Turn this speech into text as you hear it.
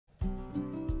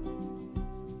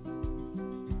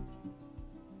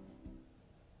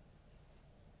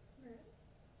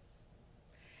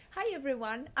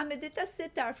everyone, I'm Edyta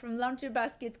Sitar from Laundry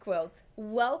Basket Quilts.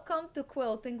 Welcome to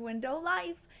Quilting Window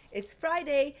Live. It's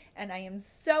Friday and I am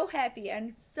so happy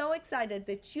and so excited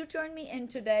that you joined me in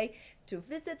today to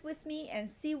visit with me and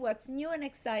see what's new and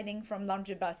exciting from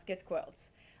Laundry Basket Quilts.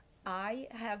 I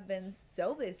have been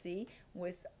so busy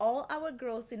with all our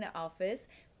girls in the office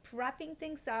prepping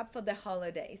things up for the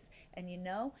holidays. And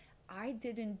I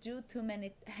didn't do too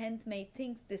many handmade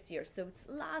things this year, so it's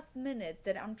last minute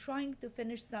that I'm trying to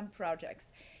finish some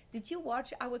projects. Did you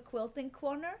watch our quilting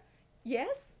corner?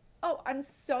 Yes? Oh, I'm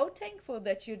so thankful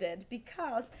that you did,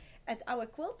 because at our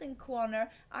quilting corner,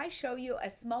 I show you a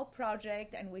small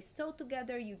project and we sew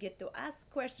together. You get to ask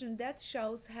questions. That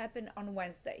shows happen on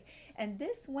Wednesday. And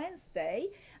this Wednesday,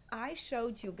 I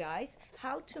showed you guys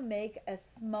how to make a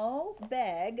small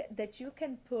bag that you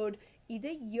can put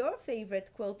either your favorite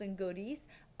quilting goodies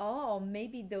or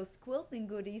maybe those quilting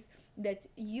goodies that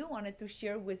you wanted to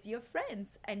share with your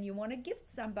friends and you want to gift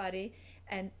somebody.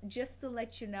 And just to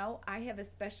let you know, I have a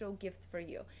special gift for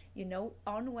you.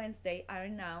 On Wednesday, I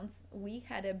announced we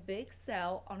had a big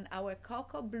sale on our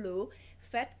Cocoa Blue,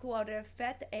 Fat Quarter,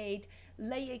 Fat 8,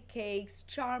 layer cakes,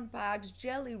 charm packs,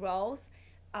 jelly rolls,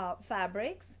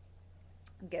 fabrics.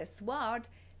 Guess what?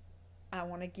 I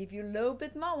want to give you a little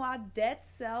bit more. That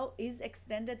sale is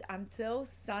extended until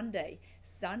Sunday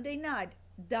night,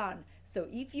 done. So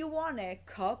if you want a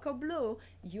Cocoa Blue,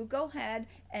 you go ahead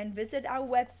and visit our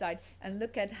website and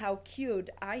look at how cute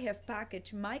I have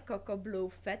packaged my Cocoa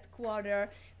Blue Fat Quarter,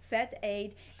 Fat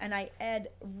 8, and I add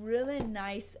really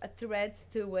nice threads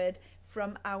to it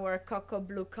from our Cocoa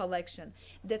Blue collection.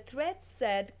 The thread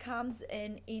set comes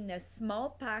in a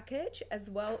small package as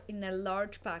well in a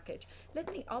large package. Let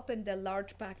me open the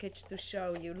large package to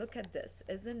show you. Look at this,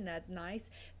 isn't that nice?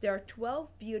 There are 12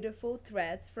 beautiful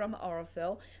threads from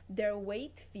Orville. They're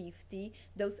weight 50.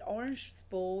 Those orange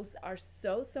spools are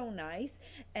so nice,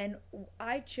 and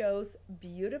I chose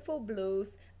beautiful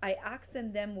blues. I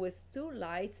accent them with two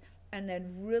lights and a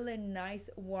really nice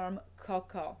warm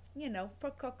cocoa, for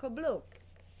Cocoa Blue.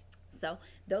 So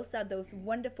those are those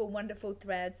wonderful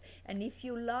threads, and if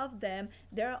you love them,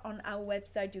 they're on our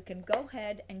website. You can go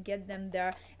ahead and get them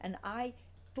there, and I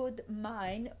put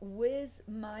mine with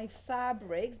my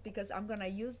fabrics because I'm gonna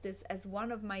use this as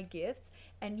one of my gifts.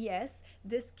 And yes,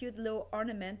 this cute little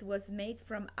ornament was made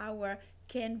from our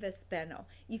canvas panel.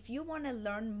 If you want to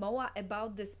learn more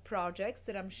about these projects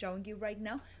that I'm showing you right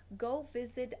now, go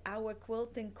visit our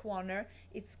quilting corner.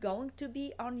 It's going to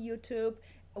be on YouTube.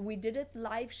 We did it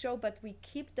live show, but we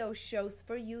keep those shows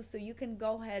for you, so you can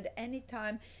go ahead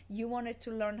anytime you wanted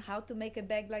to learn how to make a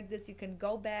bag like this. You can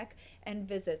go back and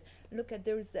visit. Look at,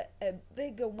 there's a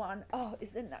bigger one. Oh,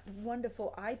 isn't that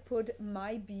wonderful? I put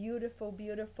my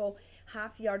beautiful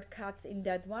half yard cuts in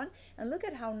that one, and look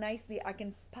at how nicely I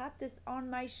can pop this on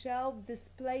my shelf,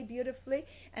 display beautifully,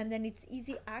 and then it's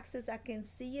easy access. I can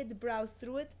see it, browse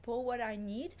through it, pull what I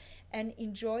need, and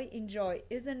enjoy.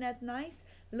 Isn't that nice?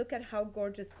 Look at how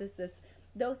gorgeous this is.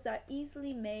 Those are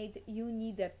easily made. You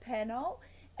need a panel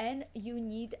and you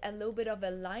need a little bit of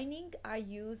a lining. I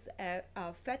use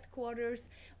fat quarters,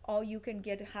 or you can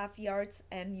get half yards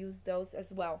and use those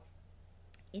as well.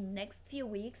 In next few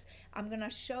weeks, I'm gonna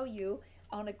show you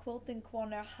on a quilting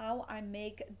corner how I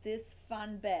make this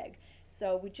fun bag.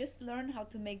 So we just learned how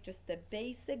to make just a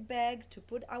basic bag to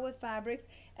put our fabrics,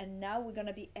 and now we're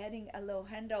gonna be adding a little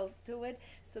handles to it,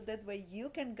 so that way you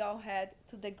can go ahead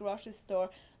to the grocery store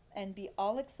and be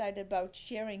all excited about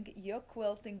sharing your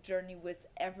quilting journey with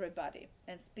everybody.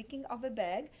 And speaking of a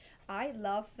bag, I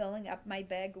love filling up my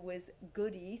bag with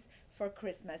goodies for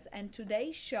Christmas. And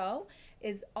today's show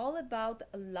is all about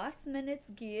last minute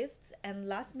gifts and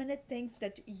last minute things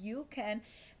that you can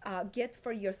get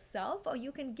for yourself or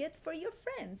you can get for your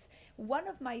friends. One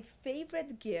of my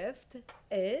favorite gifts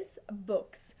is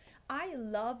books. I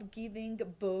love giving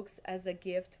books as a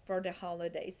gift for the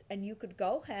holidays, and you could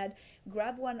go ahead,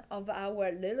 grab one of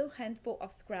our little handful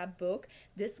of scrapbook.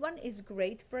 This one is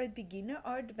great for a beginner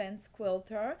or advanced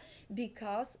quilter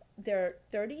because there are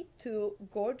 32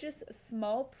 gorgeous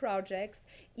small projects.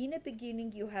 In the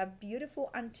beginning, you have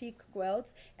beautiful antique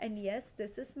quilts, and yes,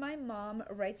 this is my mom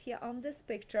right here on this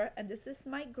picture, and this is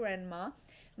my grandma.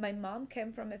 My mom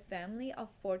came from a family of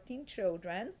 14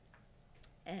 children,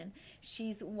 and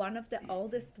she's one of the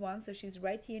oldest ones, so she's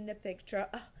right here in the picture.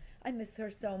 Oh, I miss her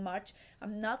so much.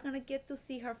 I'm not gonna get to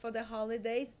see her for the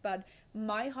holidays, but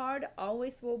my heart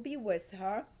always will be with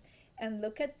her. And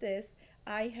look at this.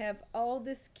 I have all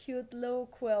these cute little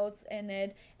quilts in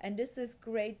it, and this is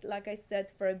great, like I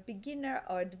said, for a beginner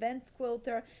or advanced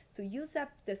quilter to use up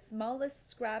the smallest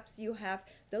scraps you have.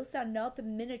 Those are not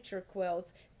miniature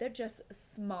quilts, they're just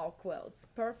small quilts,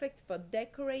 perfect for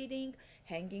decorating,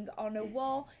 hanging on a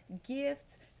wall,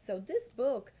 gifts. So this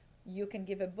book, you can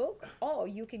give a book or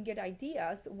you can get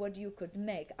ideas what you could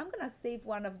make. I'm gonna save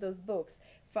one of those books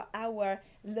for our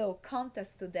little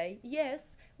contest today.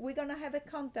 Yes, we're gonna have a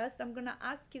contest. I'm gonna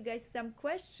ask you guys some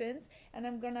questions and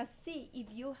I'm gonna see if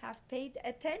you have paid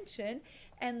attention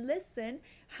and listen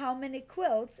how many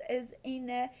quilts is in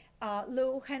a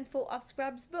little handful of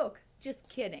scraps book. Just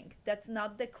kidding, that's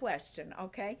not the question,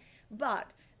 okay? But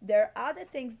there are other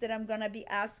things that I'm gonna be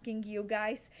asking you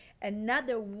guys.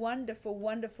 Another wonderful,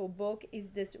 wonderful book is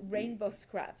this Rainbow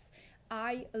Scraps.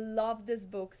 I love this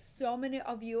book. So many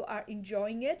of you are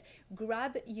enjoying it.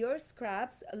 Grab your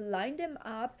scraps, line them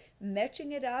up,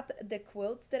 matching it up, the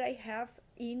quilts that I have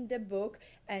in the book,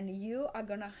 and you are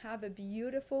gonna have a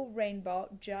beautiful rainbow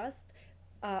just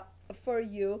for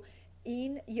you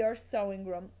in your sewing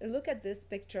room. Look at this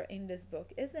picture in this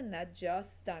book. Isn't that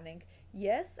just stunning?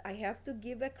 Yes, I have to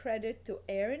give a credit to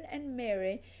Erin and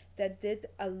Mary that did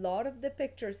a lot of the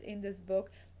pictures in this book.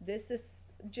 This is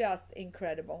just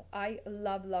incredible. I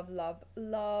love, love, love,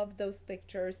 love those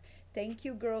pictures. Thank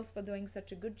you, girls, for doing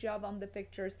such a good job on the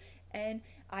pictures, and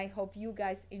I hope you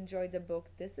guys enjoy the book.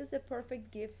 This is a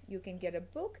perfect gift. You can get a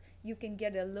book, you can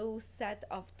get a little set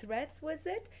of threads with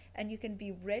it, and you can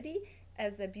be ready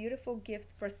as a beautiful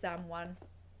gift for someone.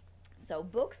 So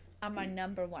books are my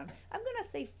number one. I'm gonna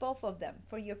save both of them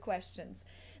for your questions.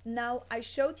 Now, I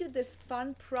showed you this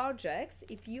fun projects.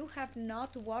 If you have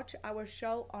not watched our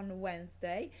show on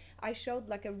Wednesday, I showed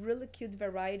like a really cute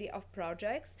variety of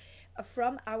projects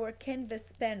from our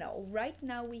canvas panel. Right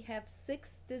now we have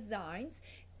 6 designs.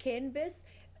 Canvas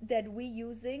that we're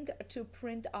using to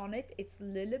print on it. It's a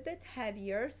little bit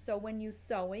heavier, so when you're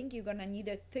sewing, you're gonna need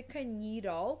a thicker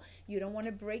needle. You don't want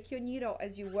to break your needle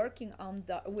as you're working on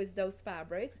with those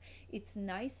fabrics. It's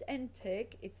nice and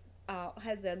thick. It's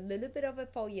has a little bit of a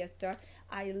polyester.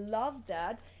 I love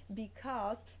that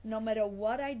because no matter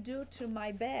what I do to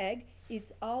my bag,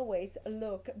 it's always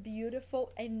look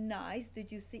beautiful and nice.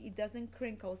 Did you see it doesn't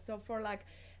crinkle? So for like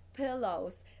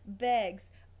pillows, bags,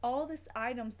 all these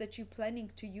items that you're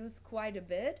planning to use quite a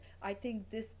bit, I think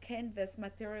this canvas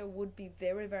material would be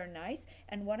very, very nice.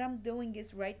 And what I'm doing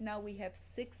is right now we have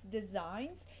 6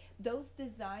 designs. Those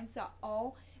designs are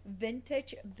all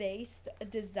vintage based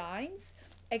designs,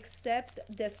 except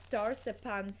the stars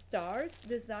upon stars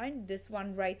design. This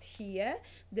one right here,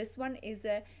 this one is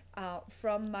a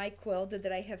from my quilt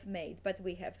that I have made, but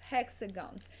we have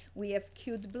hexagons, we have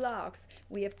cute blocks,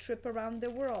 we have trip around the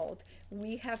world,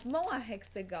 we have more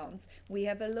hexagons, we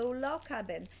have a little log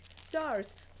cabin,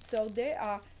 stars. So there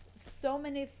are so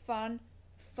many fun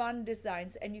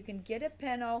designs, and you can get a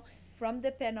panel. From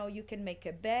the panel you can make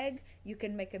a bag, you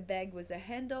can make a bag with a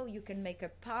handle, you can make a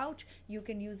pouch, you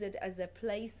can use it as a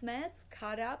placemat,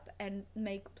 cut up and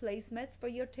make placemats for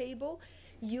your table.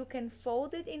 You can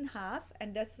fold it in half,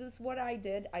 and this is what I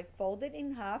did. I folded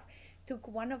in half, took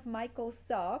one of Michael's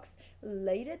socks,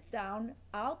 laid it down,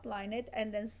 outlined it,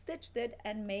 and then stitched it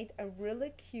and made a really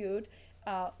cute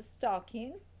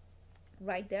stocking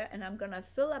right there. And I'm gonna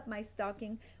fill up my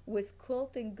stocking with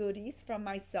quilting goodies from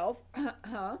myself.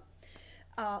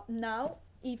 Now,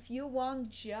 if you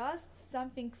want just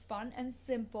something fun and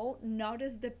simple,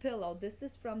 notice the pillow. This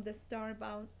is from the Star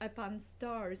Upon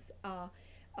Stars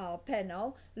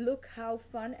panel. Look how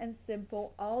fun and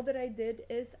simple. All that I did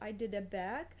is I did a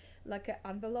bag, like an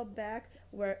envelope bag,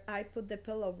 where I put the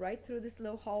pillow right through this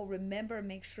little hole. Remember,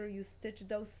 make sure you stitch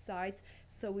those sides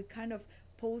so we kind of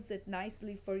pose it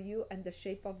nicely for you, and the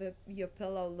shape of your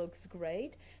pillow looks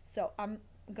great. So I'm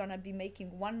gonna be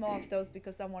making one more of those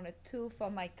because I wanted 2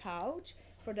 for my couch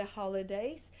for the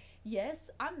holidays. Yes,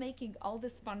 I'm making all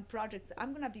these fun projects.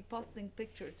 I'm gonna be posting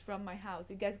pictures from my house.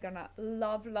 You guys gonna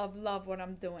love, love, love what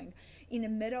I'm doing. In the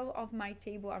middle of my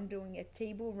table, I'm doing a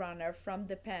table runner from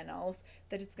the panels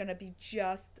that it's gonna be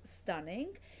just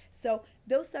stunning. So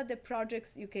those are the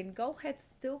projects you can go ahead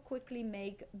still quickly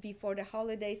make before the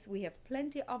holidays. We have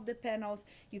plenty of the panels.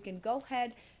 You can go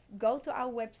ahead, go to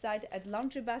our website at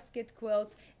Laundry Basket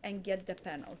Quilts and get the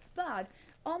panels. But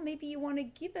or maybe you want to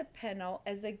give a panel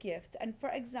as a gift. And for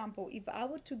example, if I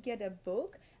were to get a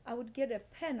book, I would get a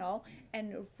panel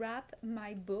and wrap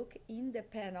my book in the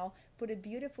panel, put a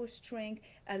beautiful string,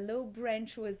 a little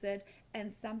branch with it,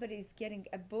 and somebody's getting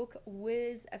a book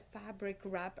with a fabric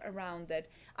wrap around it.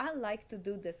 I like to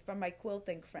do this for my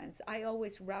quilting friends. I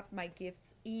always wrap my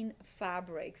gifts in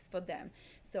fabrics for them.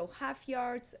 So half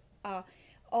yards,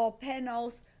 or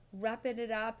panels, wrapping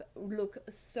it up, look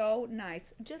so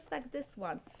nice, just like this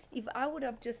one. If I would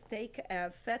have just take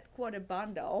a fat quarter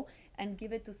bundle and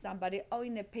give it to somebody, or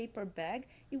in a paper bag,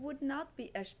 it would not be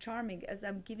as charming as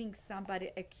I'm giving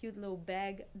somebody a cute little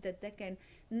bag that they can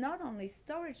not only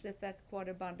storage the fat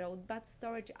quarter bundle, but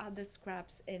storage other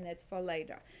scraps in it for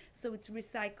later. So it's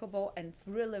recyclable and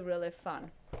really, really fun.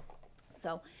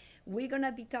 So we're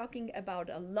gonna be talking about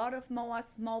a lot of more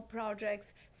small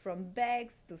projects, from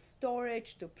bags to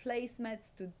storage to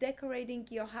placemats to decorating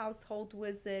your household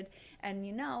with it. And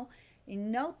you know,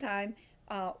 in no time,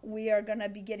 we are gonna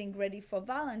be getting ready for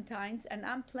Valentine's, and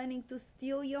I'm planning to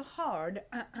steal your heart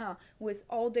with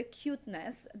all the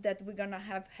cuteness that we're gonna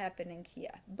have happening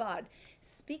here. But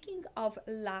speaking of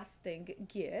lasting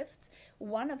gifts,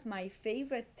 one of my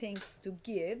favorite things to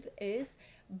give is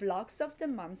blocks of the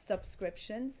month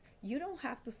subscriptions. You don't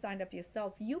have to sign up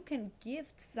yourself. You can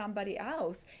gift somebody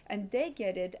else and they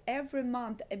get it every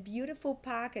month, a beautiful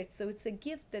package. So it's a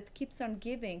gift that keeps on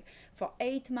giving for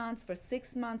 8 months, for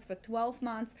 6 months, for 12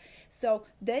 months. So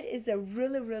that is a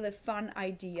really, really fun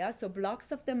idea. So blocks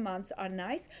of the months are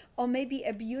nice, or maybe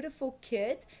a beautiful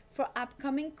kit for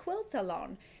upcoming quilt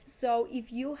along. So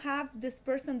if you have this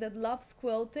person that loves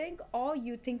quilting, or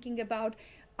you thinking about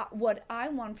what I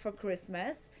want for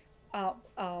Christmas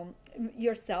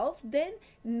yourself, then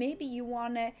maybe you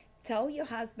want to tell your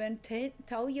husband,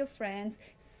 tell your friends,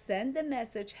 send a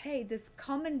message, hey, this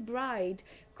Common Bride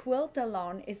quilt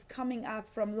along is coming up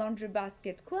from Laundry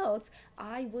Basket Quilts.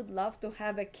 I would love to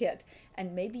have a kit.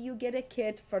 And maybe you get a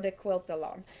kit for the quilt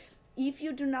along. If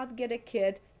you do not get a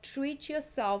kit, treat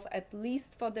yourself at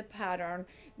least for the pattern.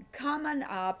 Coming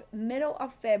up middle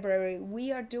of February,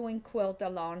 we are doing quilt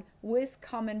along with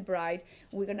Common Bride.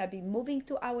 We're gonna be moving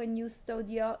to our new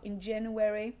studio in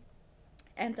January,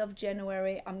 end of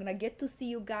January. I'm gonna get to see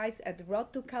you guys at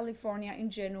Road to California in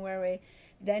January.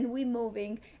 Then we're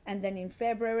moving, and then in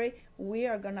February we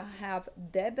are gonna have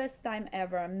the best time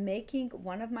ever making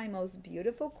one of my most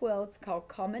beautiful quilts called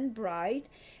Common Bride,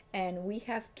 and we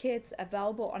have kits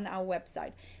available on our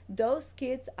website. Those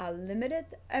kits are limited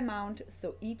amount,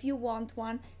 so if you want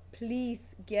one,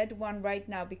 please get one right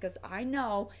now, because I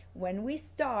know when we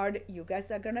start, you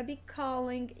guys are gonna be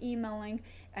calling, emailing,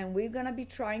 and we're gonna be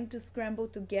trying to scramble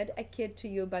to get a kit to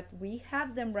you, but we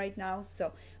have them right now.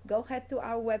 So go ahead to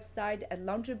our website at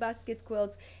Laundry Basket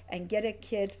Quilts and get a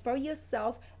kit for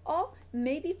yourself, or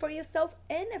maybe for yourself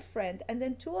and a friend, and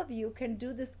then two of you can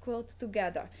do this quilt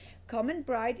together. Common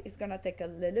Bride is gonna take a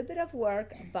little bit of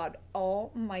work, but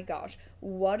oh my gosh,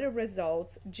 what a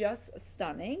results, just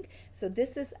stunning. So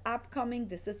this is upcoming,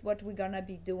 this is what we're gonna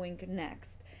be doing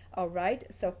next. All right,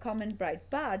 so Common Bride.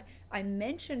 But I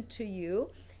mentioned to you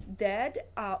that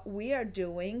we are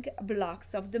doing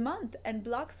blocks of the month, and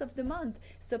blocks of the month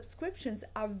subscriptions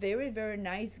are very, very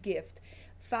nice gift.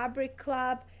 Fabric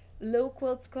Club, Low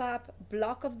Quilts Club,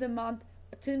 block of the month.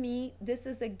 To me, this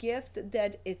is a gift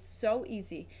that it's so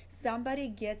easy. Somebody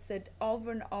gets it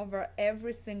over and over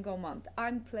every single month.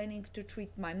 I'm planning to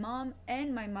treat my mom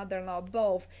and my mother-in-law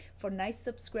both for nice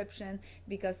subscription,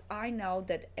 because I know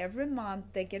that every month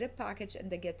they get a package and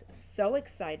they get so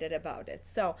excited about it.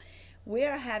 So we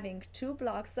are having 2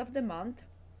 blocks of the month.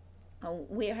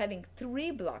 We're having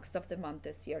 3 blocks of the month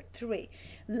this year, 3.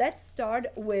 Let's start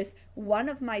with one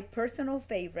of my personal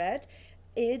favorite.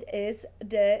 It is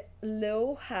the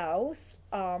Low House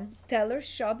Tailor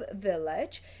Shop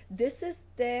Village. This is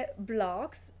the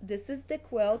blocks, this is the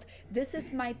quilt, this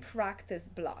is my practice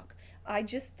block. I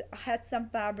just had some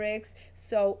fabrics,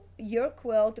 so your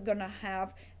quilt gonna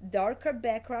have darker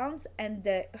backgrounds and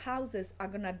the houses are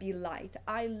gonna be light.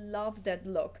 I love that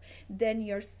look. Then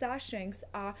your sashings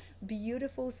are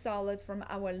beautiful, solid from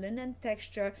our linen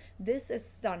texture. This is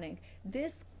stunning.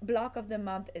 This block of the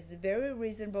month is very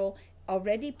reasonable,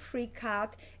 already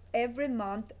pre-cut. Every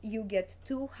month you get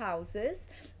 2 houses,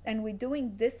 and we're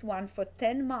doing this one for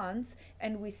 10 months,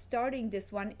 and we're starting this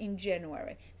one in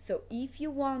January. So if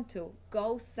you want to,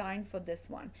 go sign for this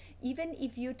one. Even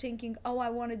if you're thinking, oh, I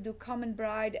want to do Common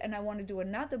Bride and I want to do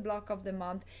another block of the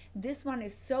month, this one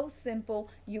is so simple,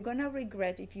 you're gonna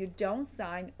regret if you don't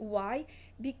sign. Why?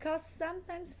 Because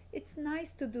sometimes it's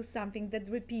nice to do something that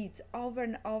repeats over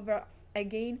and over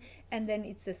again, and then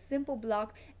it's a simple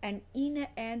block, and in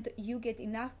the end you get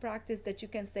enough practice that you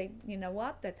can say, you know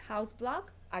what, that house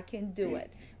block, I can do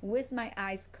it with my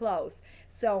eyes closed.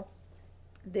 So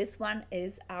this one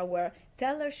is our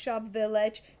Tailor Shop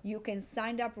Village. You can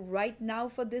sign up right now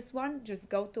for this one. Just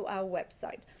go to our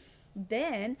website.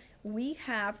 Then we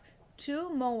have 2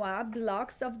 more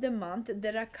blocks of the month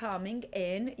that are coming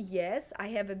in. Yes, I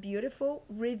have a beautiful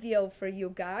reveal for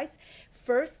you guys.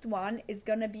 First one is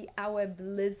gonna be our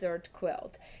blizzard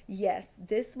quilt. Yes,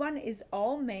 this one is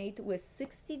all made with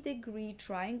 60-degree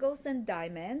triangles and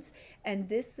diamonds, and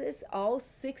this is all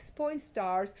 6-point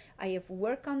stars. I have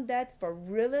worked on that for a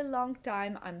really long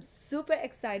time. I'm super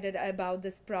excited about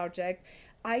this project.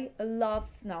 I love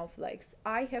snowflakes.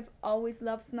 I have always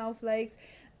loved snowflakes.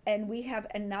 And we have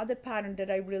another pattern that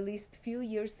I released a few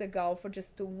years ago for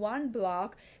just one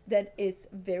block that is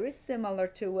very similar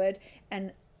to it.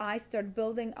 And I started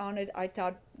building on it. I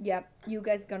thought, yeah, you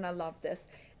guys gonna love this.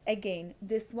 Again,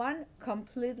 this one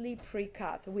completely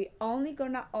pre-cut. We only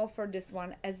gonna offer this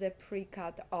one as a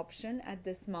pre-cut option at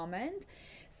this moment.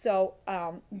 So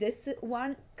this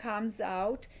one comes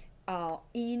out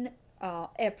in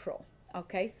April.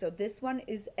 Okay, so this one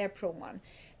is April one.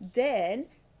 Then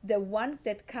the one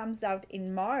that comes out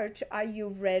in March, are you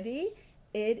ready?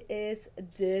 It is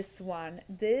this one.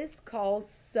 This called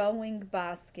Sewing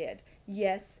Basket.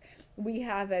 Yes, we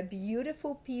have a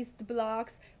beautiful pieced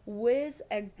blocks with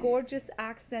a gorgeous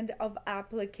accent of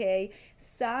applique.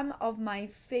 Some of my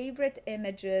favorite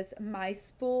images, my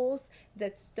spools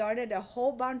that started a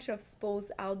whole bunch of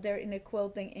spools out there in the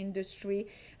quilting industry,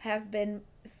 have been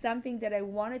something that I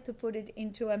wanted to put it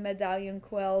into a medallion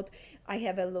quilt. I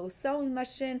have a little sewing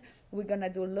machine. We're gonna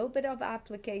do a little bit of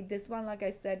applique. This one, like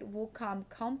I said, will come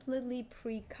completely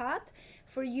pre-cut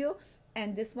for you.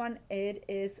 And this one, it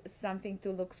is something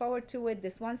to look forward to it.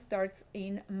 This one starts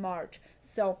in March.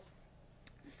 So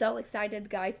excited,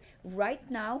 guys. Right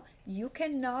now, you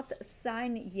cannot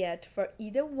sign yet for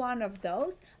either one of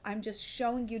those. I'm just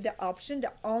showing you the option.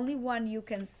 The only one you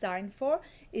can sign for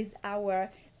is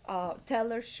our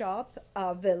Teller Shop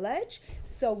Village.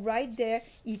 So right there,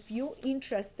 if you're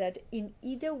interested in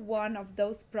either one of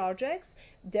those projects,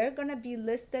 they're gonna be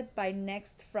listed by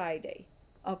next Friday.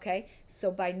 Okay, so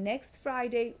by next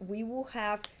Friday we will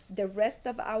have the rest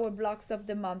of our blocks of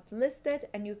the month listed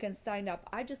and you can sign up.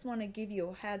 I just want to give you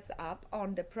a heads up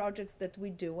on the projects that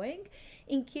we're doing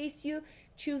in case you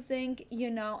choosing, you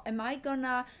know, am I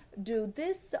gonna do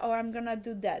this or I'm gonna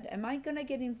do that? Am I gonna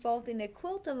get involved in a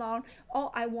quilt along,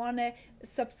 or I want a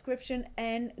subscription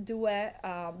and do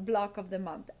a block of the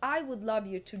month? I would love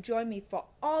you to join me for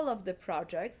all of the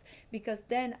projects, because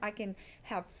then I can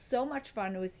have so much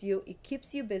fun with you. It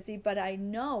keeps you busy, but I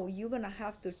know you're gonna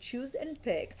have to choose and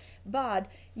pick. But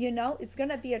you know, it's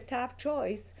gonna be a tough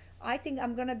choice. I think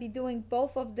I'm gonna be doing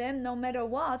both of them no matter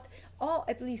what, or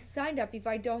at least sign up. If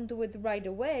I don't do it right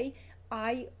away,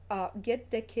 I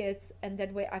get the kits, and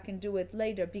that way I can do it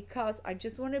later, because I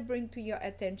just want to bring to your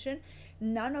attention,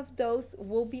 none of those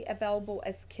will be available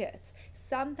as kits.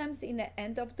 Sometimes in the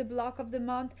end of the block of the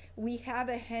month, we have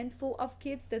a handful of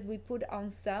kits that we put on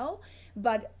sale,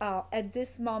 but at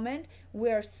this moment,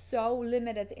 we're so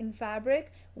limited in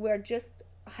fabric, we're just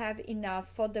have enough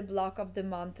for the block of the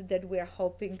month that we're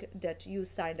hoping that you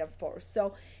signed up for.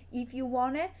 So if you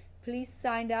want it, please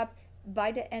sign up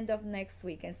by the end of next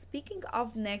week. And speaking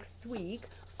of next week,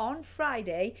 on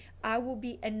Friday I will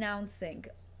be announcing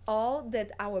all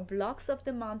that our blocks of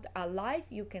the month are live.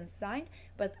 You can sign,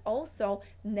 but also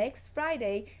next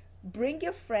Friday, bring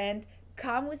your friend,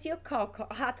 come with your cocoa,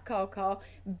 hot cocoa,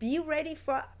 be ready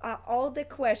for all the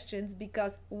questions,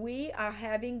 because we are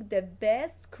having the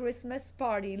best Christmas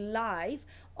party live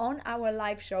on our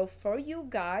live show for you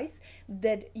guys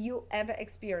that you ever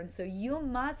experienced. So you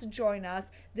must join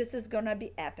us. This is gonna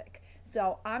be epic.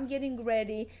 So I'm getting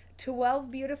ready. 12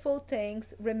 beautiful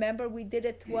things. Remember, we did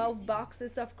it 12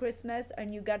 boxes of Christmas,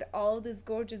 and you got all these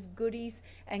gorgeous goodies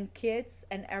and kits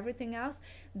and everything else.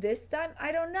 This time,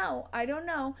 I don't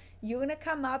know. You're gonna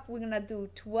come up, we're gonna do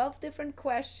 12 different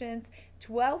questions,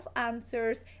 12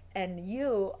 answers, and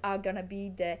you are gonna be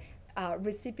the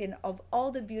recipient of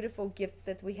all the beautiful gifts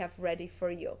that we have ready for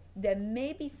you. There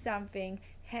may be something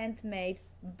handmade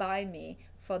by me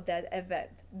for that event.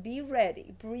 Be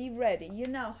ready, you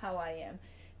know how I am.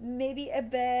 Maybe a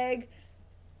bag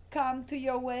come to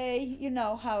your way, you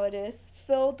know how it is,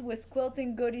 filled with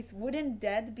quilting goodies. Wouldn't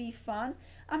that be fun?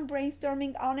 I'm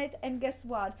brainstorming on it, and guess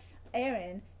what?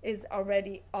 Erin is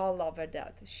already all over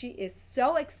that. She is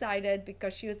so excited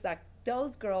because she was like,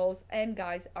 those girls and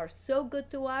guys are so good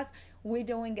to us. We're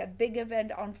doing a big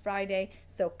event on Friday,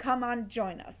 so come on,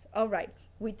 join us. All right,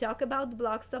 we talk about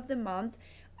blocks of the month.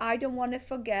 I don't want to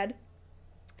forget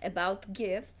about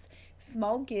gifts,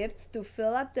 small gifts to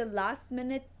fill up the last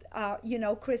minute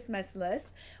Christmas list.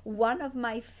 One of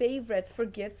my favorite for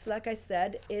gifts, like I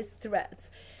said, is threads.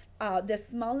 The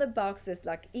smaller boxes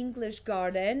like English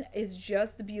Garden is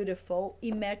just beautiful.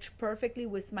 It matched perfectly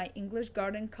with my English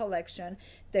Garden collection.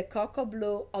 The Cocoa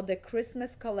Blue or the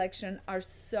Christmas collection are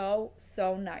so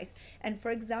nice. And for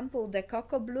example, the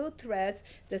Cocoa Blue threads,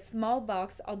 the small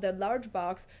box or the large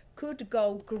box could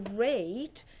go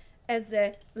great as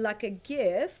a like a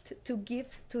gift to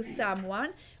give to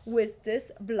someone with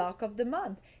this block of the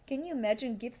month. Can you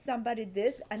imagine give somebody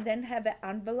this and then have an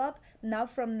envelope now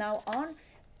from now on?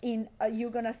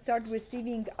 You're gonna start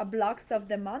receiving blocks of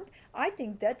the month. I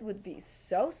think that would be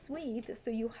so sweet. So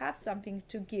you have something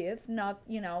to give, not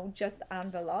just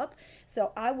envelope.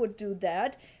 So I would do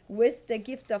that with the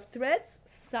gift of threads.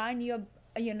 Sign your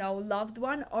loved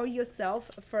one or yourself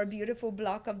for a beautiful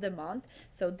block of the month.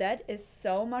 So that is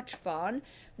so much fun.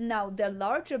 Now the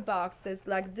larger boxes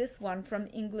like this one from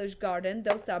English Garden,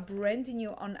 those are brand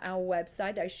new on our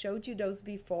website. I showed you those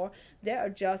before. They are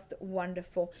just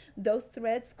wonderful. Those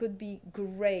threads could be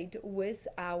great with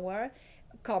our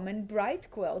Common Bright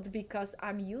quilt because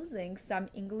I'm using some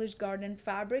English Garden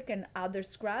fabric and other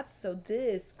scraps. So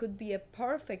this could be a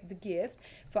perfect gift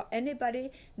for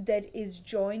anybody that is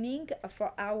joining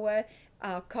for our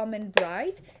Common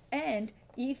Bright. And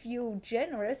if you're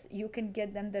generous, you can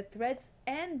get them the threads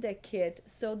and the kit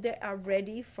so they are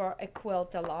ready for a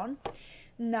quilt along.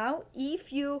 Now,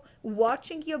 if you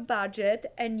watching your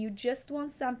budget and you just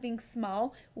want something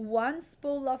small, one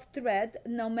spool of thread,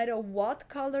 no matter what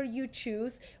color you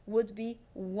choose, would be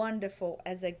wonderful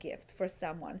as a gift for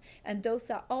someone. And those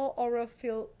are all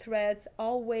Aurifil threads,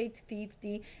 all weight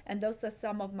 50, and those are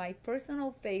some of my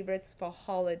personal favorites for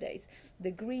holidays.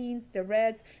 The greens, the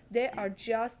reds, they are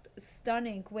just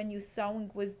stunning when you're sewing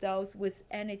with those, with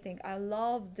anything. I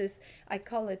love this. I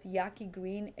call it yaki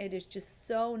green. It is just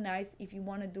so nice if you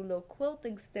want to do little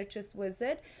quilting stitches with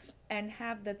it and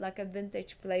have that like a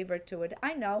vintage flavor to it.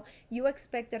 I know you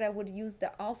expect that I would use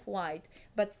the off-white,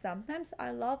 but sometimes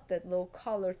I love that little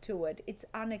color to it. It's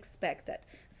unexpected.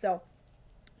 So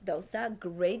those are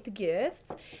great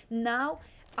gifts. Now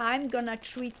I'm gonna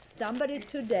treat somebody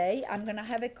today. I'm gonna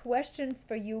have a questions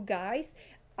for you guys.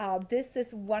 This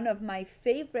is one of my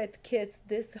favorite kits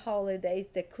this holidays,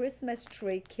 the Christmas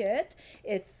tree kit.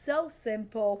 It's so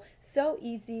simple, so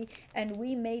easy, and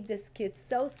we made this kit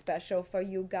so special for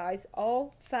you guys.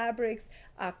 All fabrics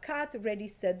are cut, ready,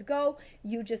 set, go.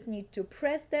 You just need to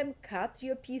press them, cut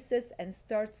your pieces, and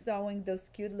start sewing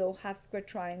those cute little half square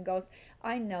triangles.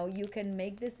 I know you can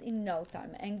make this in no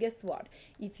time. And guess what?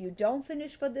 If you don't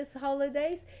finish for this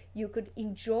holidays, you could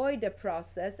enjoy the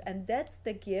process, and that's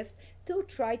the gift, to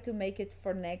try to make it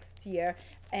for next year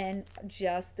and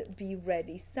just be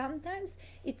ready. Sometimes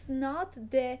it's not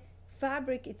the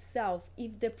fabric itself.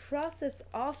 If the process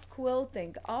of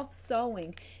quilting, of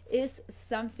sewing is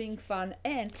something fun,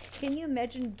 and can you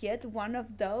imagine get one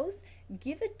of those,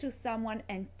 give it to someone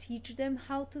and teach them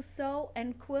how to sew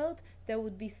and quilt? That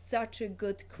would be such a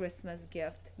good Christmas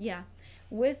gift. Yeah,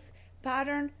 with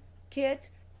pattern, kit,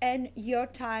 and your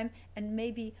time, and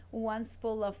maybe one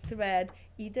spool of thread,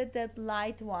 either that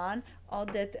light one or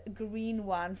that green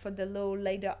one for the little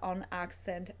later on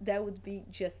accent. That would be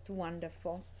just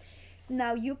wonderful.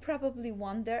 Now you probably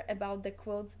wonder about the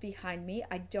quilts behind me.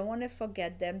 I don't want to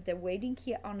forget them. They're waiting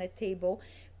here on a table.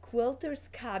 Quilter's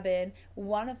Cabin,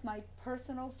 one of my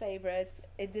personal favorites.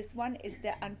 This one is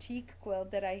the antique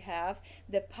quilt that I have.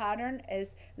 The pattern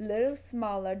is a little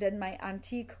smaller than my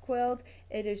antique quilt.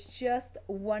 It is just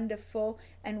wonderful,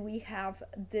 and we have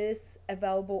this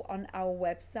available on our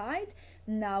website.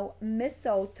 Now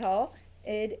Mistletoe,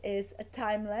 it is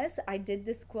timeless. I did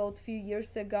this quilt a few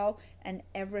years ago, and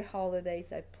every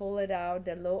holidays I pull it out.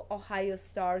 The little Ohio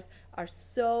stars are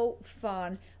so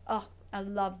fun. Oh, I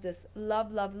love this,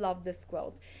 love this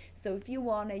quilt. So if you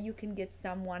want it, you can get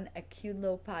someone a cute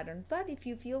little pattern. But if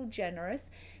you feel generous,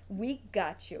 we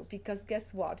got you, because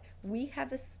guess what? We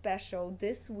have a special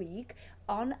this week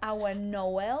on our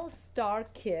Noel Star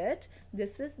kit.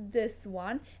 This is this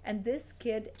one, and this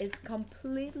kit is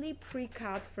completely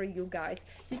pre-cut for you guys.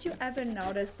 Did you ever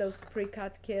notice those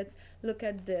pre-cut kits? Look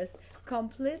at this,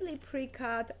 completely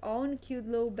pre-cut on cute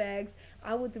little bags.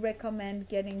 I would recommend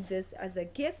getting this as a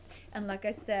gift, and like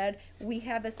I said, we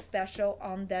have a special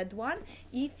on that one.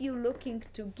 If you're looking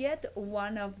to get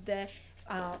one of the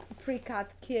pre-cut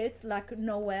kits like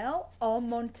Noel or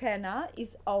Montana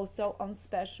is also on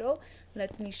special.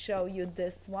 Let me show you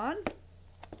this one.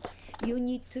 You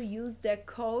need to use the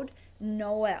code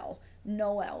Noel.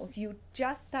 You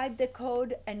just type the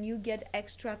code and you get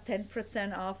extra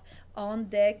 10% off on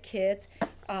the kit.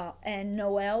 And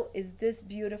Noel is this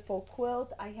beautiful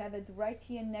quilt. I have it right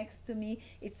here next to me.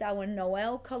 It's our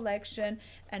Noel collection,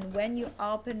 and when you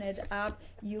open it up,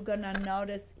 you're gonna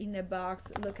notice in the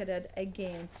box, look at it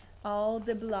again, all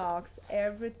the blocks,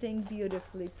 everything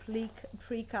beautifully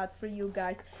pre-cut for you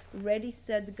guys, ready,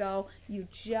 set, go. You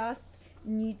just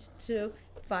need to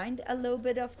find a little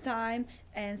bit of time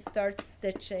and start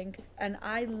stitching. And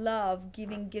I love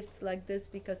giving gifts like this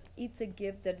because it's a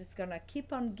gift that is gonna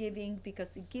keep on giving,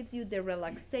 because it gives you the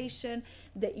relaxation,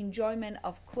 the enjoyment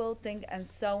of quilting and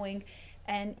sewing,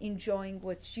 and enjoying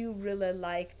what you really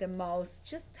like the most,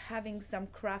 just having some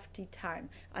crafty time.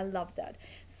 I love that.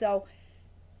 So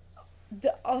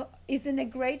isn't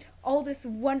it great, all these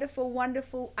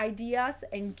wonderful ideas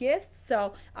and gifts?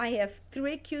 So I have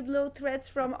 3 cute little threads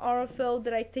from Aurifil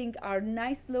that I think are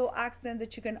nice little accent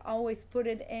that you can always put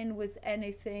it in with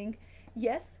anything.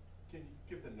 Yes, can you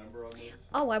give the number on those?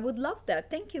 oh, I would love that.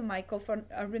 Thank you, Michael, for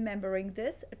remembering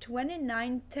this.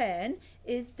 2910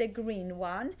 is the green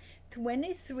one.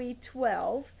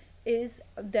 2312 is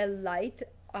the light,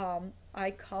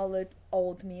 I call it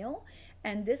oatmeal.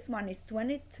 And this one is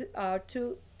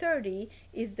 2230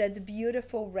 is that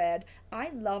beautiful red.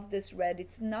 I love this red.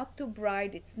 It's not too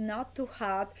bright, it's not too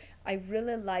hot. I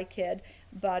really like it,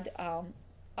 but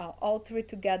all 3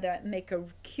 together make a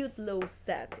cute little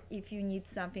set if you need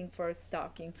something for a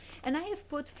stocking. And I have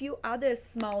put few other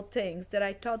small things that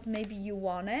I thought maybe you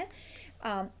wanted.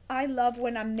 I love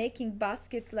when I'm making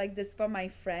baskets like this for my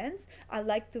friends. I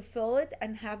like to fill it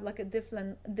and have like a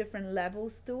different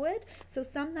levels to it. So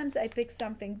sometimes I pick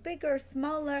something bigger,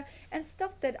 smaller, and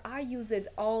stuff that I use it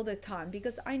all the time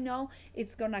because I know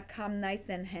it's gonna come nice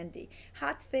and handy.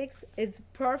 Hot Fix is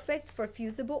perfect for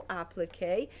fusible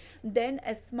applique. Then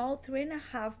a small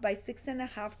 3.5 by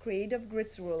 6.5 creative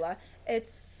grits ruler.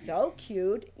 It's so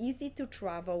cute, easy to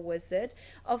travel with it.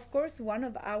 Of course, one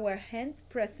of our hand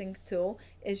pressing tool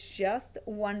is just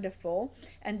wonderful,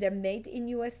 and they're made in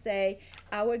USA.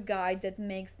 Our guy that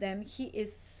makes them, he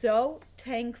is so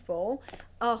thankful.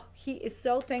 Oh, he is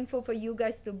so thankful for you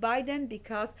guys to buy them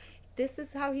because this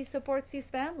is how he supports his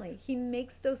family. He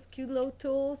makes those cute little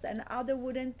tools and other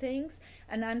wooden things,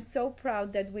 and I'm so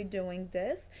proud that we're doing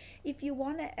this. If you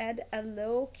want to add a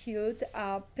little cute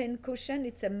pin cushion,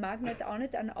 it's a magnet on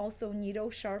it, and also needle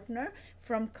sharpener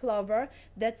from Clover.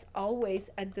 That's always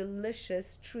a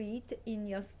delicious treat in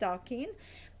your stocking.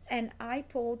 And I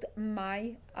pulled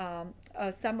my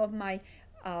some of my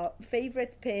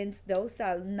favorite pins. Those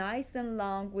are nice and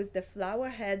long with the flower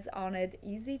heads on it,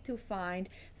 easy to find.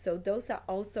 So those are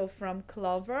also from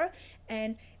Clover.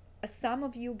 And some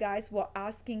of you guys were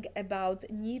asking about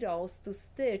needles to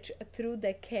stitch through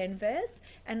the canvas,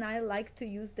 and I like to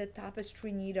use the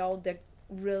tapestry needle. The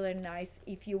really nice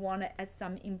if you want to add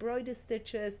some embroidery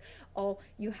stitches, or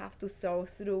you have to sew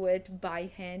through it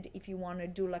by hand. If you want to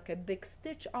do like a big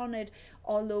stitch on it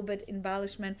or a little bit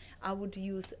embellishment, I would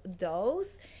use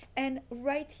those. And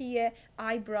right here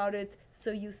I brought it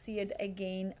so you see it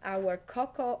again, our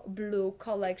Cocoa Blue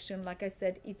collection. Like I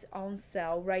said, it's on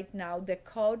sale right now. The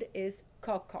code is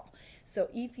Coco, so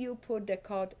if you put the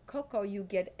code Coco, you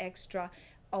get extra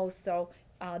also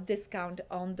discount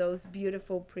on those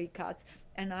beautiful pre-cuts.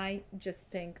 And I just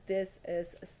think this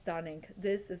is stunning.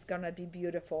 This is gonna be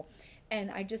beautiful. And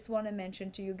I just want to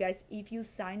mention to you guys, if you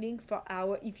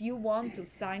want to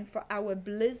sign for our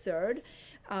Blizzard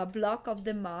block of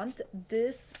the month,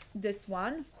 this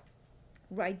one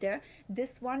right there,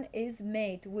 this one is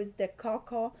made with the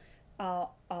Cocoa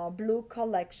Blue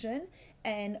collection.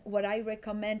 And what I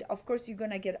recommend, of course, you're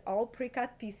gonna get all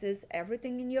pre-cut pieces,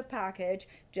 everything in your package,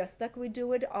 just like we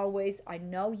do it always. I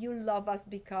know you love us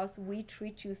because we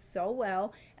treat you so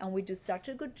well and we do such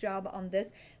a good job on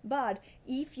this. But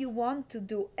if you want to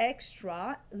do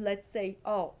extra, let's say,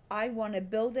 oh, I want to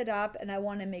build it up and I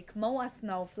want to make Moa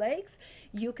snowflakes,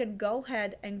 you can go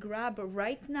ahead and grab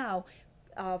right now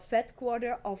Fat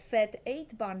Quarter or Fat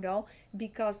 8 bundle,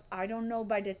 because I don't know,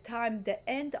 by the time the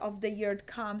end of the year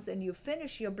comes and you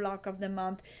finish your block of the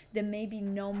month, there may be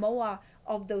no more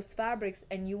of those fabrics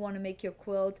and you want to make your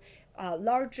quilt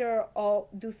larger or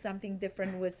do something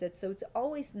different with it. So it's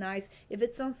always nice, if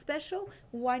it's on special,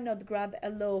 why not grab a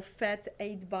little Fat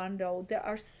 8 bundle? They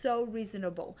are so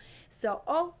reasonable. So,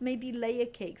 oh, maybe layer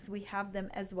cakes, we have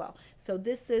them as well. So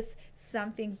this is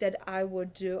something that I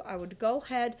would do. I would go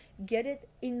ahead, get it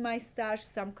in my stash,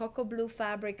 some Cocoa Blue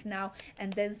fabric now,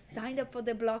 and then sign up for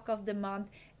the block of the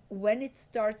month. When it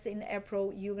starts in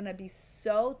April, you're gonna be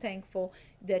so thankful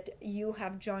that you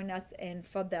have joined us in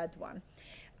for that one.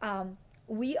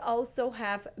 We also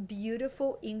have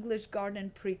beautiful English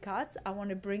garden pre-cuts. I want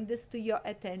to bring this to your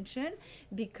attention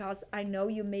because I know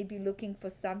you may be looking for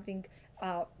something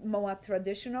more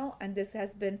traditional, and this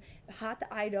has been a hot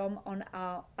item on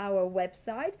our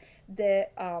website. The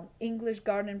English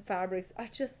garden fabrics are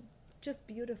just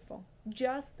beautiful,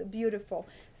 just beautiful,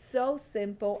 so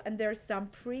simple. And there's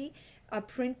some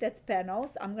printed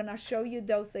panels. I'm gonna show you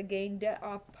those again. They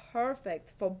are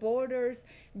perfect for borders,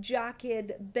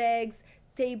 jacket, bags,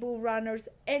 table runners,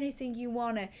 anything you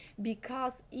want to,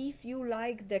 because if you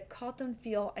like the cotton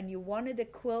feel and you wanted a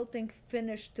quilting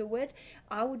finish to it,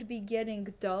 I would be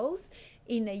getting those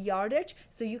in a yardage.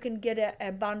 So you can get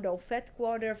a bundle fat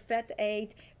quarter, fat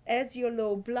 8 as your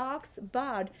little blocks.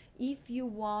 But if you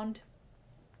want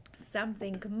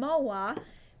something more,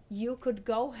 you could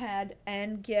go ahead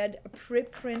and get a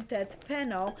pre-printed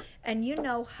panel, and you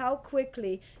know how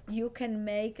quickly you can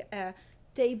make a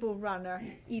table runner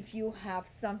if you have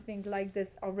something like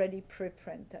this already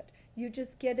pre-printed. You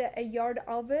just get a yard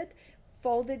of it,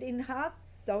 fold it in half,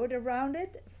 sew it around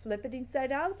it, flip it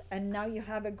inside out, and now you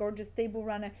have a gorgeous table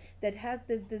runner that has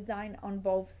this design on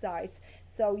both sides.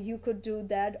 So you could do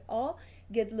that, or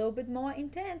get a little bit more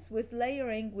intense with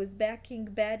layering, with backing,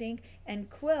 batting, and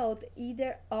quilt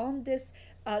either on this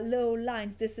little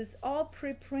lines. This is all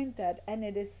pre-printed, and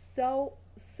it is so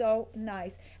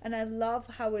nice, and I love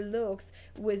how it looks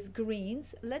with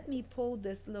greens. Let me pull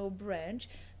this little branch.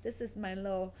 This is my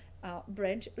little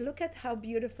branch. Look at how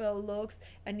beautiful it looks.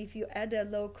 And if you add a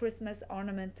little Christmas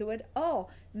ornament to it, oh,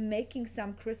 making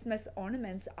some Christmas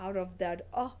ornaments out of that,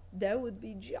 oh, that would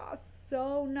be just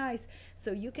so nice.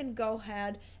 So you can go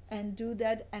ahead and do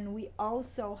that. And we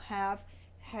also have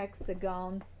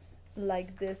hexagons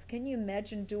like this. Can you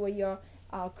imagine doing your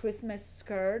Christmas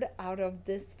skirt out of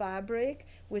this fabric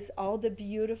with all the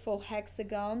beautiful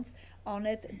hexagons on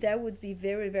it? That would be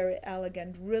very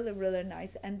elegant, really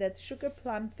nice. And that sugar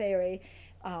plum fairy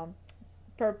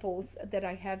purples that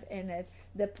I have in it,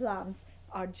 the plums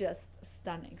are just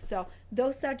stunning. So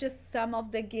those are just some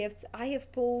of the gifts. I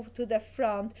have pulled to the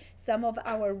front some of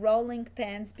our rolling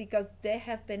pans because they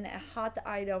have been a hot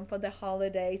item for the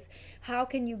holidays. How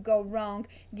can you go wrong?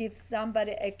 Give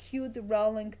somebody a cute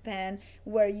rolling pan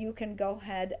where you can go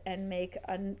ahead and make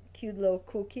a cute little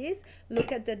cookies.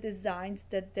 Look at the designs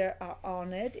that there are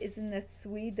on it. Isn't it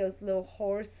sweet? Those little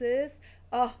horses.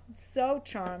 Oh, so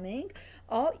charming.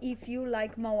 Or if you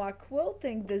like more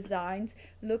quilting designs,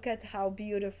 look at how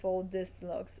beautiful this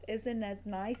looks. Isn't that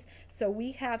nice? So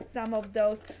we have some of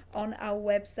those on our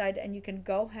website, and you can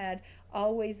go ahead,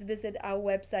 always visit our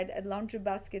website at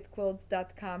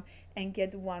laundrybasketquilts.com and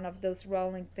get one of those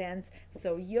rolling pans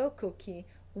so your cookie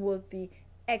will be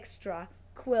extra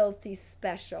quilty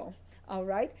special. All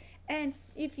right? And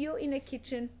if you're in a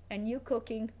kitchen and you're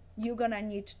cooking, you're gonna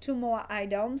need 2 more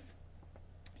items.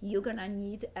 You're gonna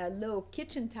need a little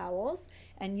kitchen towels,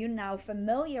 and you're now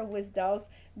familiar with those.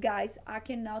 Guys, I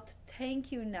cannot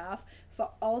thank you enough for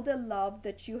all the love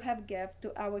that you have given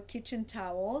to our kitchen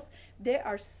towels. They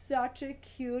are such a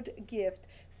cute gift,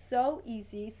 so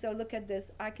easy. So look at this.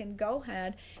 I can go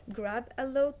ahead, grab a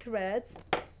little threads,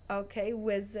 okay,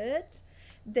 with it,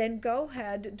 then go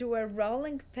ahead, do a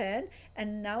rolling pin,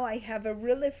 and now I have a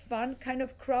really fun kind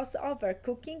of crossover,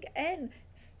 cooking and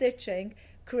stitching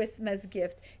Christmas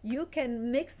gift. You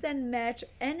can mix and match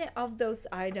any of those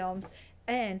items,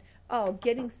 and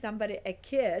getting somebody a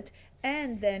kit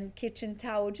and then kitchen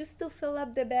towel just to fill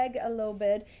up the bag a little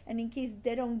bit, and in case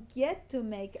they don't get to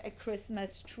make a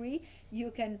Christmas tree, you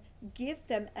can give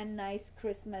them a nice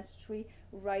Christmas tree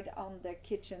right on their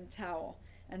kitchen towel.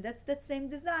 And that's the same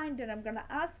design that I'm gonna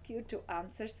ask you to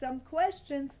answer some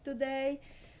questions today.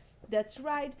 That's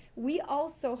right. We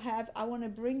also have, I want to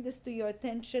bring this to your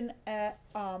attention,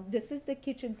 this is the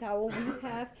kitchen towel. We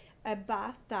have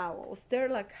bath towels. They're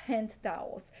like hand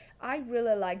towels. I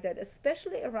really like that,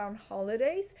 especially around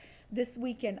holidays. This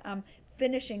weekend I'm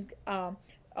finishing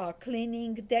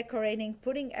cleaning, decorating,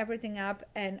 putting everything up,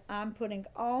 and I'm putting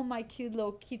all my cute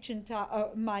little kitchen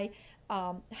my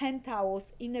hand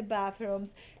towels in the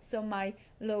bathrooms, so my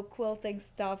little quilting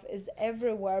stuff is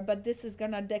everywhere, but this is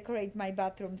gonna decorate my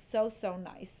bathroom so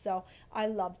nice. So I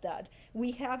love that.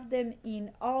 We have them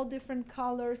in all different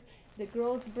colors. The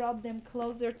girls brought them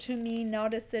closer to me.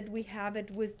 Notice that we have it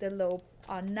with the little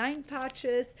 9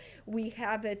 patches. We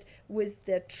have it with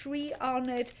the tree on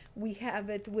it. We have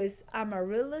it with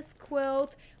amaryllis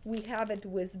quilt. We have it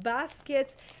with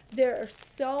baskets. There are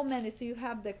so many. So you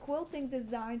have the quilting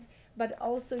designs, but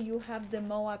also you have the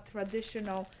more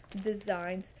traditional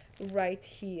designs right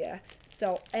here.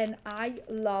 So, and I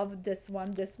love this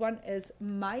one. This one is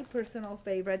my personal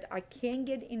favorite. I can't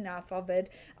get enough of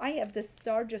it. I have the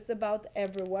star just about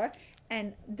everywhere,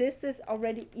 and this is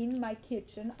already in my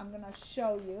kitchen. I'm gonna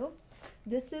show you.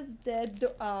 This is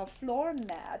the floor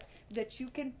mat that you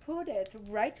can put it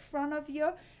right front of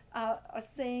your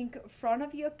sink, front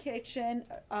of your kitchen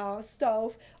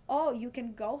stove, or you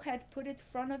can go ahead put it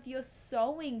front of your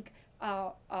sewing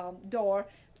door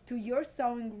to your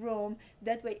sewing room.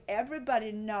 That way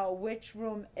everybody know which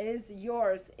room is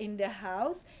yours in the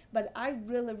house. But I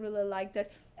really like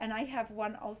that, and I have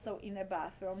one also in a